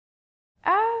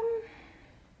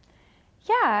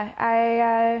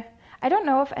 Yeah, I don't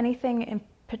know if anything in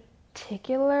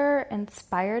particular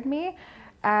inspired me.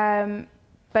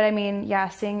 But I mean, yeah,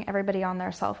 seeing everybody on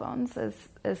their cell phones is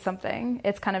something.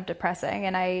 It's kind of depressing,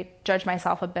 and I judge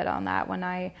myself a bit on that when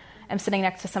I am sitting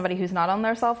next to somebody who's not on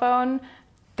their cell phone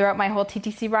throughout my whole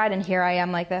TTC ride, and here I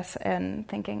am like this and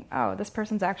thinking, oh, this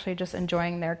person's actually just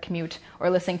enjoying their commute or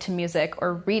listening to music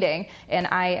or reading, and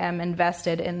I am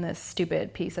invested in this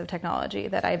stupid piece of technology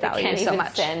that I value Can't so even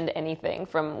much. send anything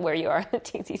from where you are in the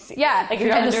TTC. Yeah, like if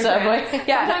you're in on the subway.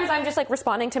 Yeah. Sometimes I'm just like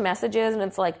responding to messages and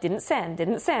it's like didn't send,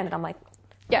 and I'm like, what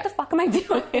Yeah. the fuck am I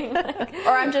doing? Like,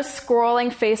 Or I'm just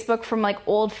scrolling Facebook from like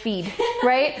old feed,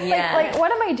 right? Yeah. Like what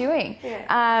am I doing?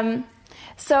 Yeah.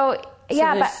 So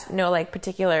yeah, there's but no like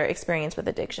particular experience with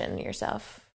addiction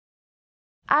yourself.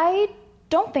 I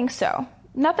don't think so.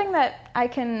 Nothing that I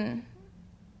can.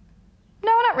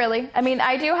 No, not really. I mean,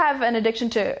 I do have an addiction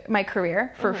to my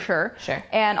career for sure. Sure.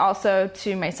 And also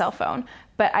to my cell phone.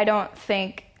 But I don't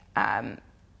think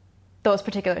those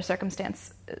particular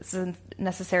circumstances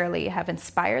necessarily have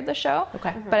inspired the show.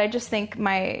 Okay. But I just think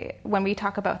when we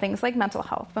talk about things like mental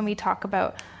health, when we talk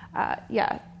about,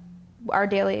 our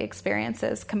daily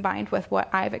experiences combined with what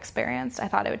I've experienced, I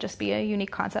thought it would just be a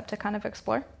unique concept to kind of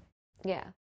explore. yeah.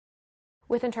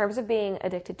 In terms of being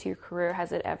addicted to your career,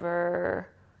 have you ever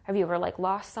like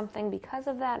lost something because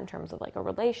of that, in terms of like a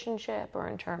relationship or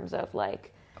in terms of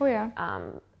like Oh yeah.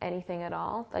 anything at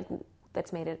all like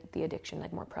that's made the addiction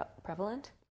like more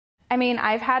prevalent? I mean,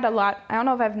 I've had a lot. I don't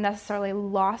know if I've necessarily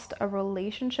lost a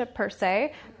relationship per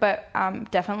se, but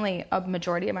definitely a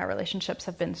majority of my relationships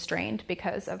have been strained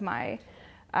because of my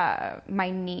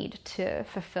need to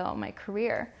fulfill my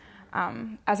career.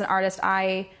 As an artist,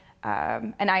 I'm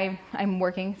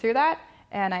working through that,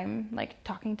 and I'm like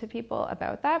talking to people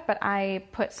about that. But I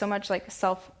put so much like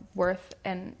self-worth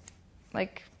and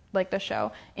like the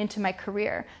show into my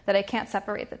career that I can't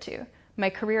separate the two. My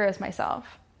career is myself.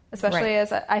 Especially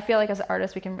Right. I feel like as an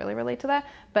artist, we can really relate to that.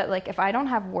 But like, if I don't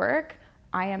have work,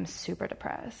 I am super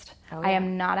depressed. Oh, I yeah.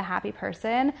 am not a happy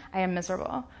person. I am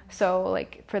miserable. So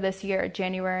like for this year,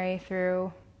 January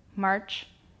through March,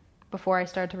 before I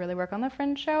started to really work on the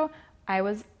Fringe show, I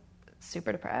was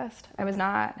super depressed. I was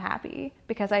not happy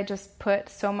because I just put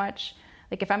so much,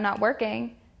 like if I'm not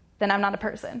working, then I'm not a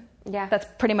person. Yeah. That's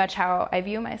pretty much how I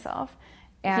view myself.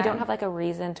 If you don't have like a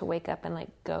reason to wake up and like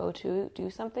go to do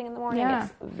something in the morning, Yeah.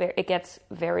 it gets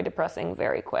very depressing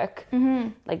very quick.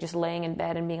 Like just laying in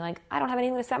bed and being like, I don't have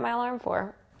anything to set my alarm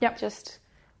for. Yep. Just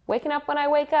waking up when I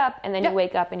wake up, and then Yep. you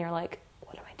wake up and you're like,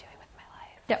 what am I doing with my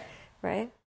life? Yep.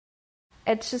 Right?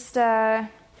 It's just so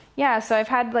I've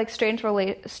had like strained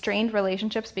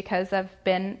relationships because I've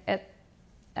been at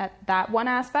that one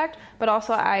aspect, but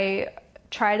also I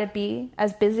try to be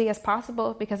as busy as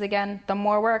possible because again, the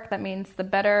more work, that means the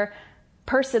better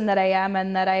person that I am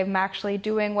and that I'm actually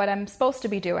doing what I'm supposed to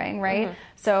be doing, right?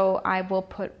 So I will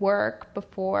put work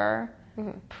before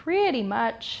pretty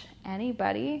much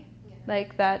anybody.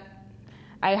 Like that,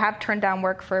 I have turned down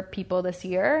work for people this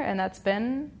year, and that's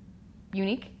been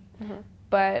unique.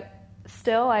 But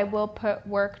still, I will put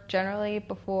work generally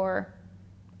before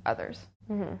others.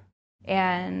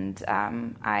 And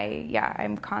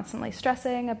I'm constantly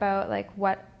stressing about like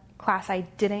what class I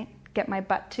didn't get my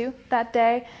butt to that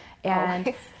day,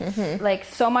 and like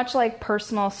so much like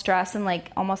personal stress and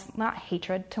like almost not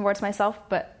hatred towards myself,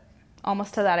 but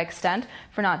almost to that extent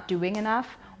for not doing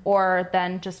enough, or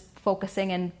then just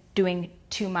focusing and doing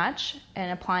too much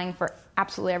and applying for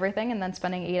absolutely everything, and then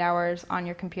spending 8 hours on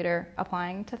your computer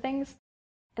applying to things.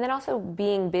 And then also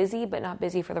being busy, but not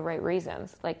busy for the right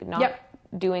reasons. Like not Yep.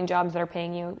 doing jobs that are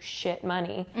paying you shit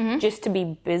money just to be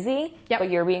busy, Yep. but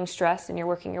you're being stressed and you're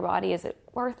working your body. Is it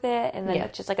worth it? And then Yeah.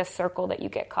 it's just like a circle that you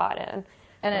get caught in.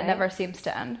 And it right? never seems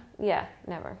to end. Yeah,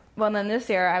 never. Well, then this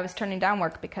year I was turning down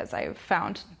work because I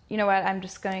found, you know what, I'm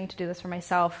just going to do this for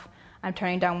myself. I'm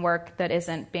turning down work that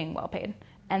isn't being well paid.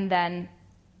 And then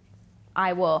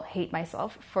I will hate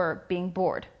myself for being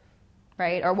bored,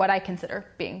 right? Or what I consider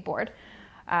being bored.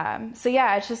 It's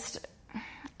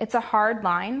a hard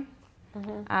line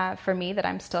for me that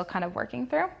I'm still kind of working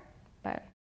through. But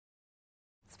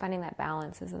It's finding that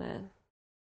balance, isn't it?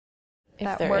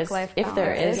 that work-life if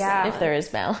there balance. is, Yeah. if there is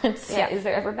balance. Yeah. Is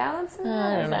there ever balance in that?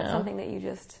 I Or don't is that know. something that you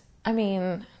just... I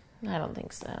mean, I don't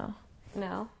think so.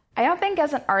 No. I don't think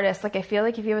as an artist, like I feel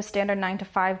like if you have a standard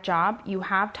 9-to-5 job, you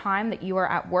have time that you are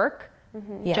at work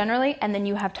generally, and then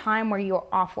you have time where you're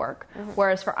off work.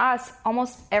 Whereas for us,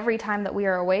 almost every time that we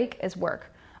are awake is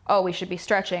work. Oh, we should be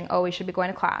stretching. Oh, we should be going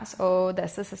to class. Oh,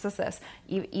 this.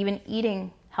 Even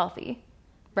eating healthy,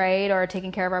 right? Or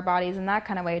taking care of our bodies in that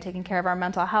kind of way, taking care of our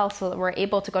mental health so that we're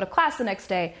able to go to class the next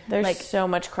day. There's like so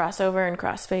much crossover and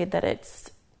crossfade that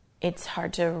it's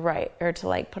hard to write or to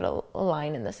like put a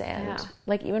line in the sand. Yeah.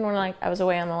 Like even when like I was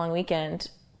away on the long weekend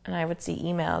and I would see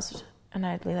emails and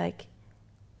I'd be like,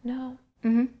 no.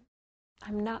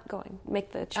 I'm not going.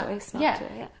 Make the choice not to.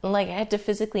 Yeah. Like I had to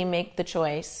physically make the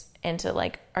choice and to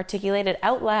like articulate it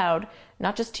out loud,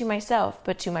 not just to myself,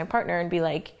 but to my partner and be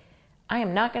like, I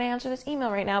am not going to answer this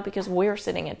email right now because we're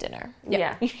sitting at dinner.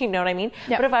 Yeah. You know what I mean?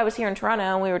 Yeah. But if I was here in Toronto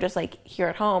and we were just like here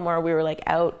at home or we were like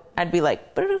out, I'd be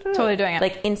like, Totally doing it.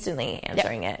 like instantly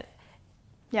answering it.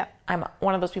 Yeah. I'm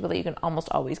one of those people that you can almost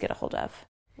always get a hold of.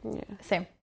 Yeah. Same.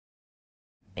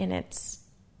 And it's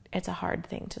a hard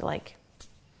thing to like.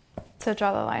 To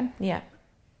draw the line. Yeah.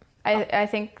 I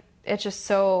think it's just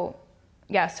so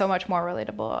much more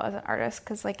relatable as an artist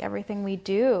because like everything we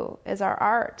do is our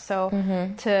art. So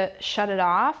to shut it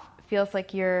off feels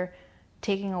like you're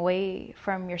taking away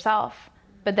from yourself,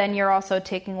 but then you're also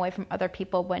taking away from other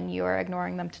people when you're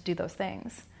ignoring them to do those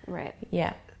things. Right.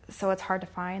 Yeah. So it's hard to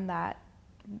find that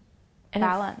And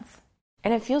balance.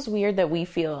 And it feels weird that we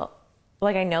feel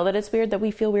like, I know that it's weird that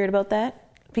we feel weird about that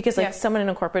because like someone in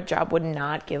a corporate job would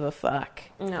not give a fuck.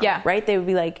 No. Yeah. Right? They would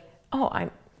be like, oh,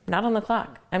 I'm not on the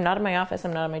clock. I'm not in my office.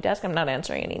 I'm not on my desk. I'm not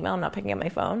answering an email. I'm not picking up my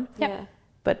phone. Yeah.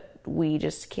 But we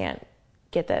just can't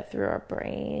get that through our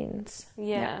brains.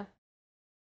 Yeah.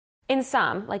 In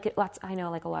some, like I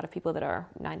know like a lot of people that are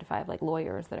 9-to-5, like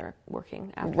lawyers that are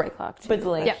working after the clock too. But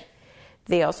like,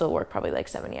 they also work probably like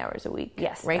 70 hours a week.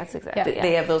 Yes, right. that's exactly.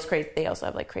 They have those crazy. They also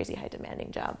have like crazy high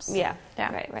demanding jobs. Yeah.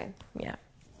 Yeah. Right. Yeah.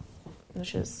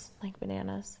 Which is like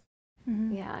bananas.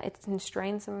 Yeah, it can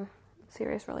strain some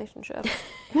serious relationships.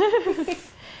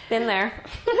 Been there.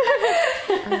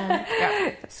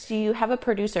 So you have a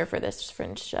producer for this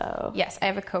Fringe show. Yes, I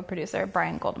have a co-producer,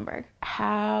 Brian Goldenberg.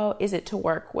 How is it to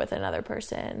work with another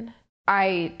person?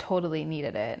 I totally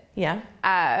needed it. Yeah.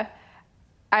 I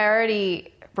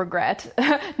already regret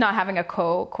not having a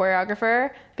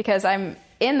co-choreographer because I'm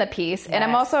in the piece and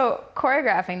I'm also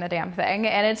choreographing the damn thing,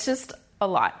 and it's just a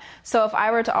lot. So if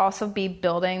I were to also be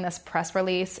building this press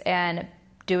release and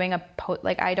doing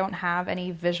like I don't have any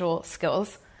visual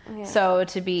skills. Yeah. So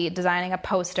to be designing a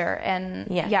poster and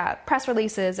press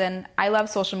releases, and I love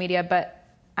social media, but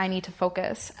I need to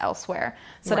focus elsewhere.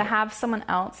 So to have someone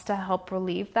else to help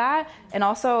relieve that, and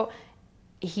also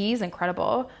he's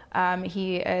incredible.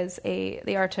 He is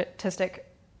the artistic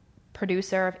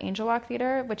producer of Angel Walk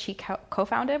Theater, which he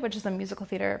co-founded, which is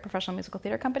a professional musical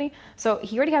theater company. So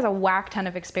he already has a whack ton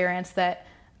of experience that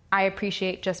I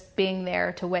appreciate just being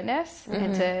there to witness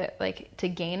and to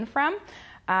gain from.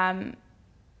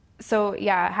 So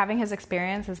yeah, having his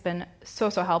experience has been so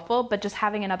helpful, but just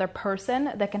having another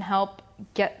person that can help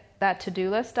get that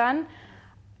to-do list done,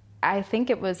 I think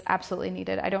it was absolutely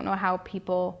needed. I don't know how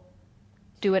people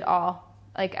do it all.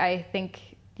 Like, I think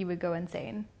you would go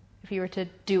insane if you were to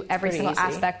do every single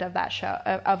aspect of that show,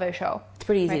 of a show. It's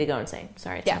pretty easy to go insane.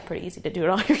 Sorry, it's not pretty easy to do it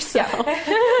all yourself.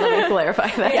 Let me clarify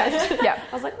that. Yeah.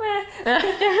 I was like,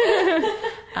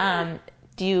 meh.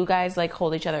 Do you guys like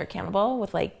hold each other accountable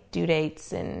with like due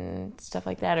dates and stuff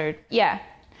like that, or? Yeah.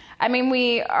 I mean,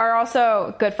 we are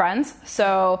also good friends,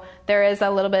 so there is a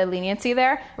little bit of leniency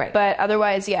there. Right. But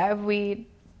otherwise, yeah,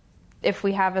 if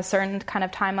we have a certain kind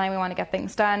of timeline we want to get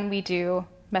things done, we do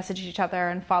message each other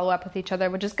and follow up with each other,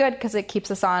 which is good because it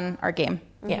keeps us on our game.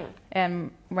 Yeah.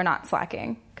 And we're not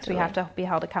slacking because we have to be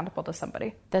held accountable to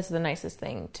somebody. That's the nicest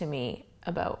thing to me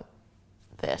about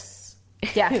this.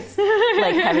 Yeah.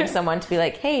 Like having someone to be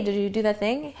like, hey, did you do that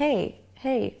thing? Hey.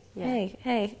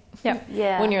 Yeah.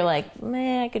 Yeah. When you're like,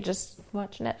 man, I could just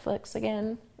watch Netflix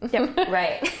again. Yep.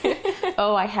 Right.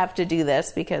 Oh, I have to do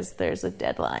this because there's a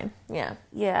deadline. Yeah.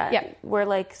 Yeah. We're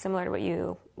like similar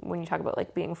to when you talk about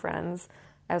like being friends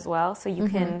as well. So you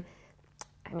can,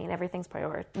 I mean, everything's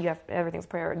priority,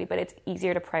 but it's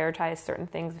easier to prioritize certain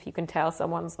things if you can tell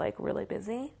someone's like really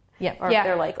busy. Yeah. Or if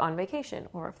they're like on vacation,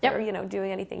 or if they're,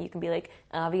 doing anything, you can be like,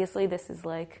 obviously this is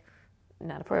like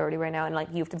not a priority right now. And like,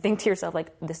 you have to think to yourself,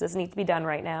 like, this doesn't need to be done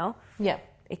right now. Yeah.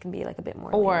 It can be like a bit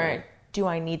more. Or lenient. do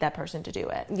I need that person to do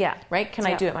it? Yeah. Right? Can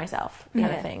I do it myself?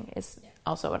 Kind of thing is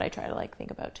also what I try to like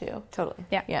think about too. Totally.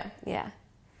 Yeah. Yeah. Yeah.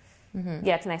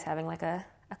 Yeah. It's nice having like a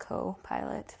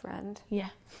co-pilot friend. Yeah.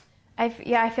 I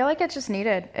feel like it's just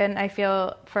needed. And I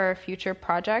feel for future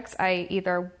projects, I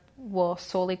either will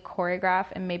solely choreograph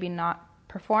and maybe not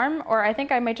perform, or I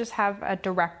think I might just have a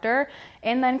director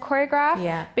and then choreograph.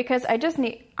 Yeah. Because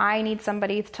I need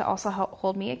somebody to also help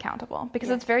hold me accountable, because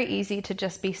it's very easy to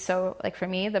just be so, like, for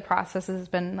me, the process has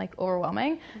been like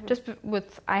overwhelming. Just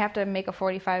with, I have to make a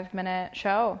 45-minute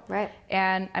show. Right.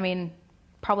 And I mean,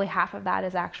 probably half of that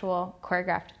is actual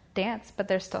choreographed dance, but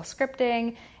there's still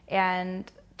scripting,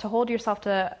 and to hold yourself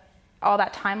to all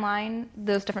that timeline,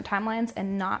 those different timelines,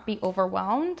 and not be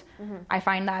overwhelmed, I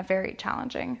find that very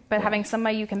challenging. But having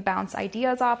somebody you can bounce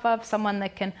ideas off of, someone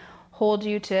that can hold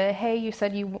you to, hey, you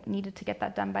said you needed to get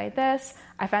that done by this,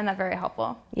 I find that very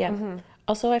helpful. Yeah.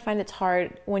 Also, I find it's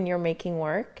hard when you're making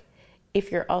work,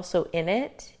 if you're also in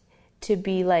it, to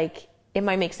be like, it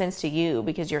might make sense to you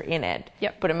because you're in it,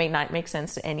 but it may not make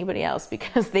sense to anybody else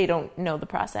because they don't know the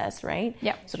process, right?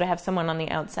 Yeah. So to have someone on the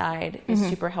outside is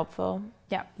super helpful.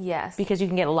 Yeah. Yes. Because you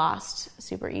can get lost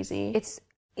super easy. It's,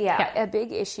 a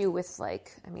big issue with,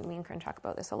 like, I mean, me and Corinne talk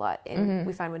about this a lot. And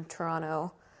we find with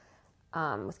Toronto,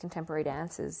 with contemporary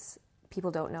dance, is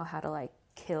people don't know how to, like,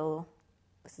 kill.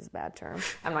 This is a bad term.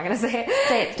 I'm not going to say it.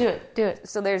 Say it. Do it.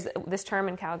 So there's this term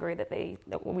in Calgary that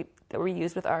we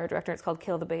use with our director. It's called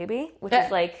kill the baby, which is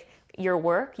like your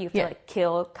work. You have to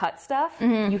like cut stuff.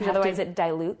 Because otherwise it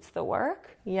dilutes the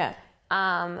work. Yeah.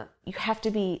 You have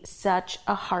to be such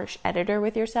a harsh editor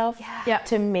with yourself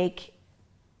to make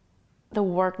the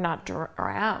work not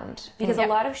drowned. Because a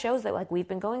lot of shows that, like, we've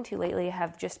been going to lately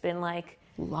have just been like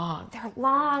long. They're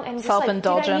long and just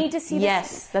self-indulgent. Like, did I need to see this?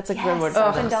 Yes, that's a good word.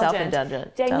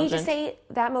 Self-indulgent. Did I need to say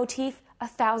that motif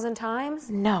 1,000 times?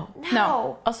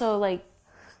 No. Also, like,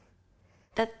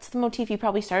 that's the motif you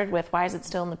probably started with. Why is it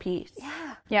still in the piece?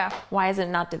 Yeah. Why is it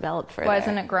not developed further? Why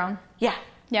isn't it grown? Yeah.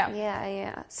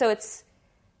 So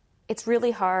it's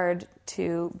really hard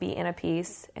to be in a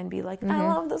piece and be like, I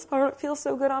love this part. It feels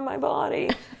so good on my body.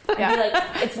 And be like,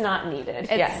 it's not needed.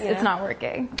 It's not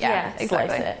working. Yeah, exactly.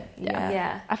 Slice it.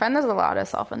 Yeah. I find there's a lot of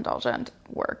self-indulgent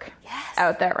work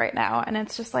out there right now. And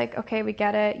it's just like, okay, we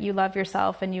get it. You love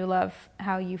yourself and you love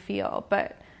how you feel,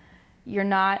 but you're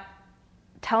not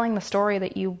telling the story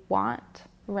that you want.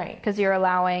 Right. Because you're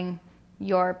allowing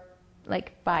your,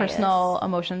 like, bias. Personal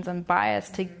emotions and bias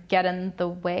to get in the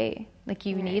way. Like,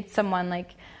 you need someone, like,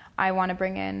 I want to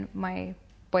bring in my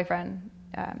boyfriend,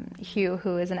 Hugh,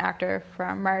 who is an actor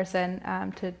from Ryerson,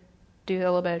 to do a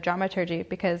little bit of dramaturgy,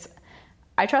 because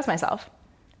I trust myself,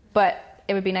 but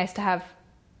it would be nice to have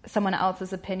someone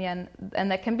else's opinion,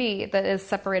 and that is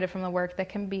separated from the work, that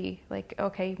can be like,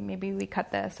 okay, maybe we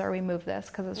cut this or we move this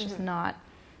because it's just not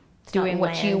doing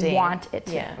what you want it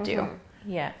to do.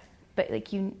 Yeah. But,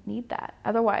 like, you need that.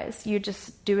 Otherwise, you're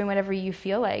just doing whatever you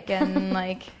feel like, and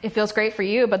like, it feels great for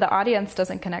you, but the audience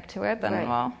doesn't connect to it. Then,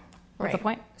 well, what's the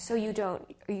point? So you don't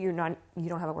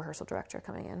have a rehearsal director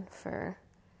coming in for?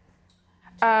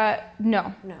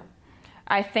 No.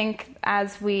 I think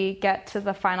as we get to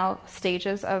the final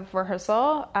stages of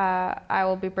rehearsal, I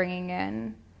will be bringing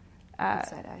in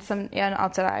an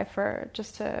outside eye for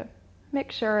just to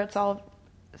make sure it's all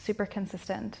super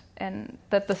consistent and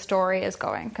that the story is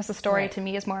going, because the story to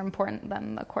me is more important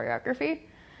than the choreography.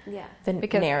 The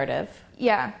narrative.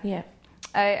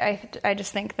 I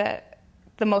just think that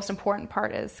the most important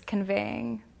part is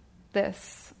conveying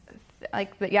this,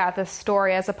 like, the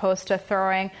story, as opposed to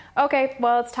throwing, okay,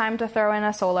 well, it's time to throw in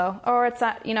a solo, or it's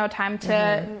not, time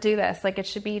to do this. Like, it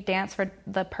should be dance for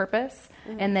the purpose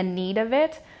and the need of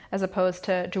it, as opposed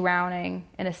to drowning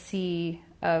in a sea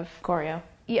of choreo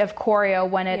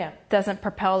when it doesn't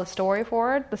propel the story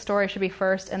forward. The story should be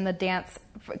first, and the dance,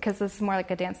 because this is more like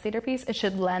a dance theater piece, it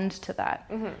should lend to that.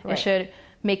 It should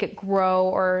make it grow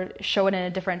or show it in a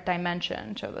different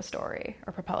dimension, show the story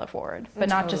or propel it forward, but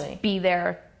not just be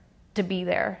there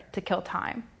to kill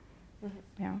time.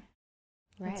 Yeah.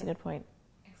 That's a good point.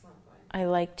 Excellent point. I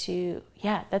like to,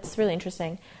 that's really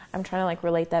interesting. I'm trying to, like,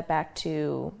 relate that back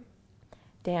to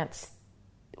dance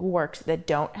works that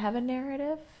don't have a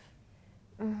narrative.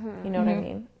 You know what I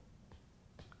mean?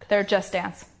 They're just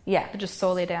dance. Yeah. They're just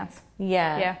solely dance.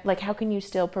 Yeah. Like, how can you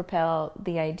still propel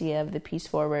the idea of the piece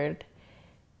forward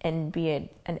and be an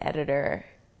editor?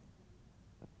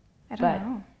 I don't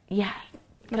know. Yeah.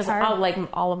 Because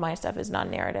all of my stuff is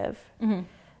non-narrative.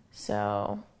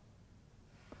 So,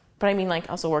 but I mean, like,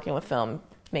 also working with film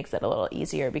makes it a little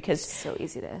easier, because it's so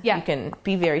easy to you can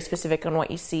be very specific on what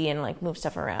you see and, like, move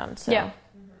stuff around. So,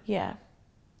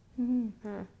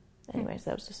 Anyways,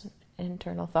 that was just an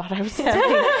internal thought I was having.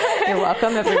 You're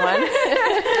welcome, everyone.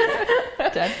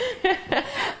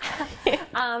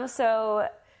 So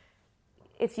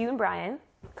it's you and Brian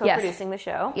co-producing the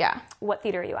show. Yeah. What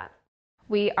theater are you at?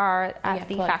 we are at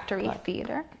the Factory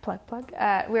Theater.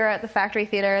 We're at the Factory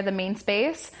Theater, the main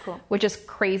space, which is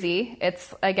crazy.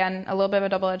 It's, again, a little bit of a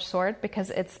double-edged sword because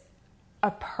it's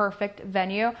a perfect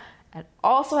venue. It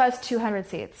also has 200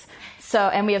 seats.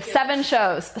 And we have 7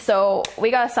 shows. So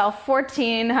we got to sell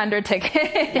 1,400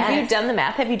 tickets. Have you done the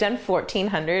math? Have you done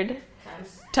 1,400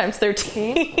 times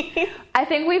 13? I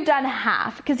think we've done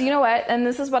half. Because you know what? And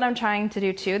this is what I'm trying to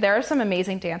do too. There are some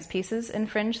amazing dance pieces in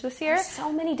Fringe this year. There's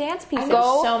so many dance pieces.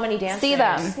 Go so many dancers. See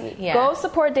them. Yeah. Go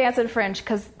support Dance in Fringe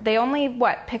because they only,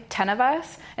 pick 10 of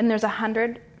us. And there's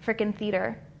 100 freaking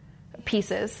theater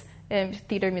pieces. In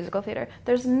musical theater,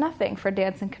 there's nothing for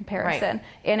dance in comparison,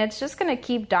 and it's just going to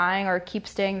keep dying or keep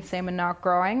staying the same and not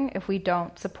growing if we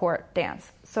don't support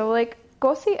dance. So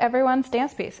go see everyone's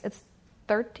dance piece. It's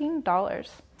 $13.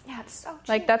 Yeah, it's so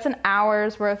cheap. That's an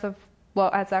hour's worth of,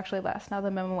 it's actually less now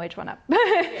the minimum wage went up.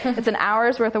 It's an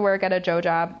hour's worth of work at a Joe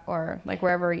job or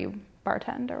wherever you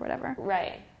bartend or whatever.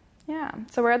 Right. Yeah,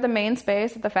 so we're at the main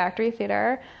space at the Factory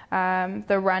Theater.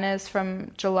 The run is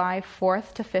from July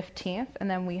 4th to 15th, and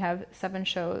then we have 7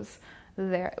 shows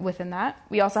there within that.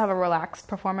 We also have a relaxed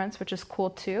performance, which is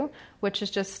cool too, which is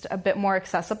just a bit more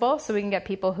accessible, so we can get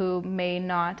people who may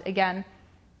not, again,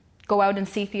 go out and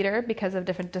see theater because of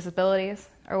different disabilities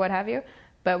or what have you.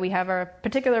 But we have a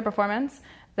particular performance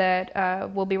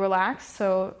that will be relaxed,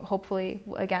 so hopefully,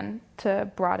 again,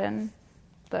 to broaden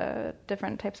the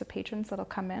different types of patrons that'll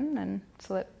come in, and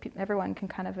so that everyone can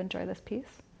kind of enjoy this piece.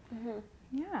 Mm-hmm.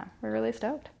 Yeah, we're really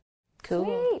stoked. Cool.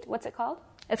 Sweet. What's it called?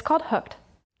 It's called Hooked.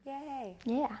 Yay.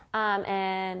 Yeah.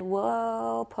 And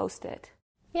we'll post it.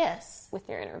 Yes. With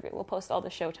your interview. We'll post all the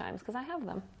show times because I have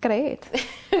them. Great.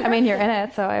 I mean, you're in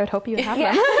it, so I would hope you have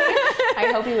them.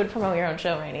 I hope you would promote your own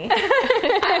show, Rainey. But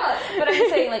I'm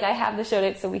saying, I have the show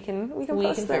dates, so we can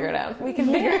figure it out. We can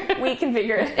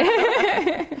figure it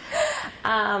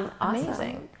out. Awesome.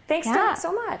 Amazing. Thanks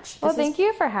so much. Well, thank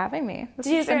you for having me.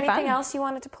 Is there anything else you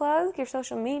wanted to plug? Your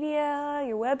social media,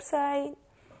 your website?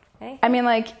 Anything? I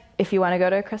mean, if you want to go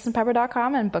to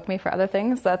kristenpepper.com and book me for other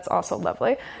things, that's also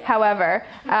lovely. Yeah. However,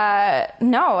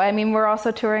 no, I mean, we're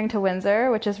also touring to Windsor,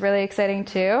 which is really exciting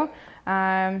too.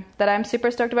 That I'm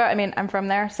super stoked about. I mean, I'm from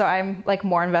there, so I'm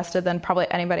more invested than probably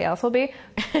anybody else will be.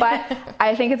 But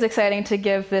I think it's exciting to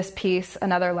give this piece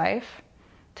another life,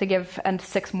 to give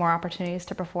 6 more opportunities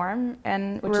to perform,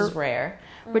 which is rare.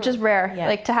 Which is rare.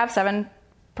 Yeah. To have 7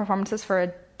 performances for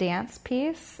a dance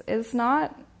piece is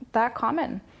not that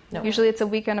common. No. Usually it's a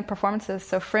weekend of performances,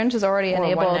 so Fringe has already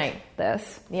enabled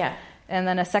this. Yeah. And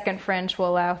then a second Fringe will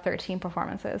allow 13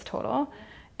 performances total.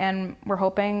 And we're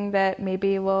hoping that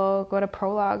maybe we'll go to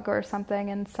Prologue or something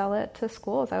and sell it to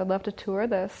schools. I would love to tour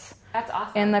this. That's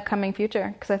awesome. In the coming future,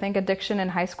 because I think addiction in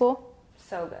high school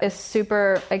is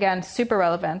super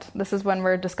relevant. This is when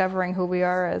we're discovering who we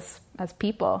are as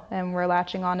people, and we're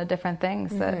latching on to different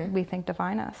things that we think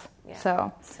define us. Yeah.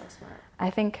 So smart. I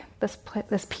think this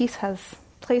piece has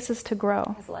places to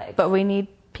grow, legs. But we need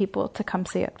people to come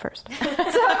see it first.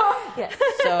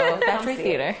 So Factory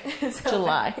Theater,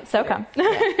 July. So come.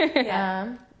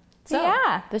 Yeah.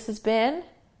 This has been.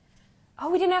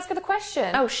 Oh, we didn't ask her the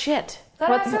question. Oh shit.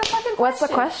 What's the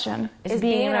question? Is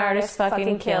being an artist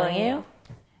fucking killing you?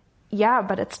 Yeah,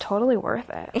 but it's totally worth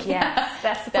it. Yes,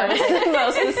 that was the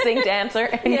most succinct answer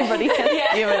anybody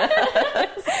has given us.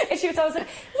 And she was always like,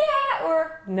 yeah,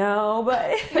 or no,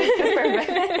 but it's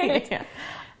perfect. Yeah.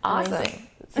 Awesome. Amazing.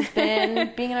 This has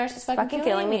been Being an Artist is fucking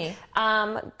killing me.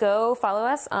 Go follow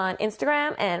us on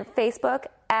Instagram and Facebook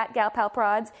at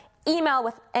GalPalProds. Email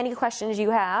with any questions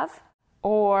you have.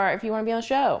 Or if you want to be on the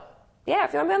show. Yeah,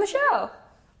 if you want to be on the show,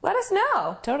 let us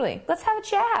know. Totally. Let's have a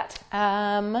chat.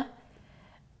 Our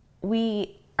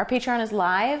Patreon is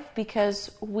live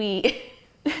because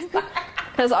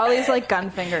there's all these gun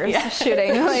fingers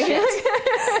shooting.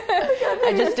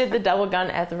 I just did the double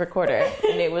gun at the recorder,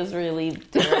 and it was really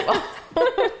terrible.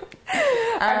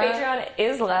 Our Patreon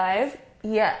is live.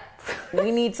 Yeah. We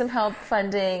need some help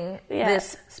funding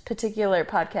this particular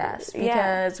podcast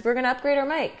because we're going to upgrade our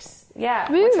mics.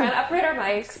 Yeah. We're trying to upgrade our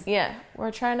mics. Yeah. We're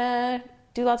trying to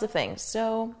do lots of things.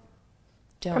 So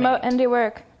donate. Promote indie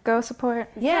work. Go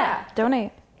support. Yeah.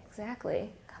 Donate.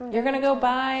 Exactly. You're going to go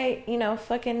buy,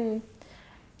 fucking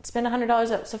spend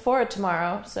 $100 at Sephora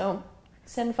tomorrow. So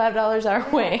send $5 our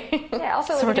way. Yeah.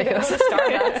 Also, it's ridiculous. Go to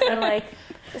Starbucks and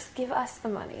just give us the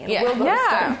money. And we'll go to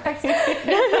Starbucks.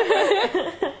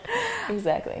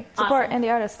 Exactly. Support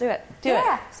indie artists. Do it. Do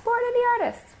it. Support indie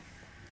artists.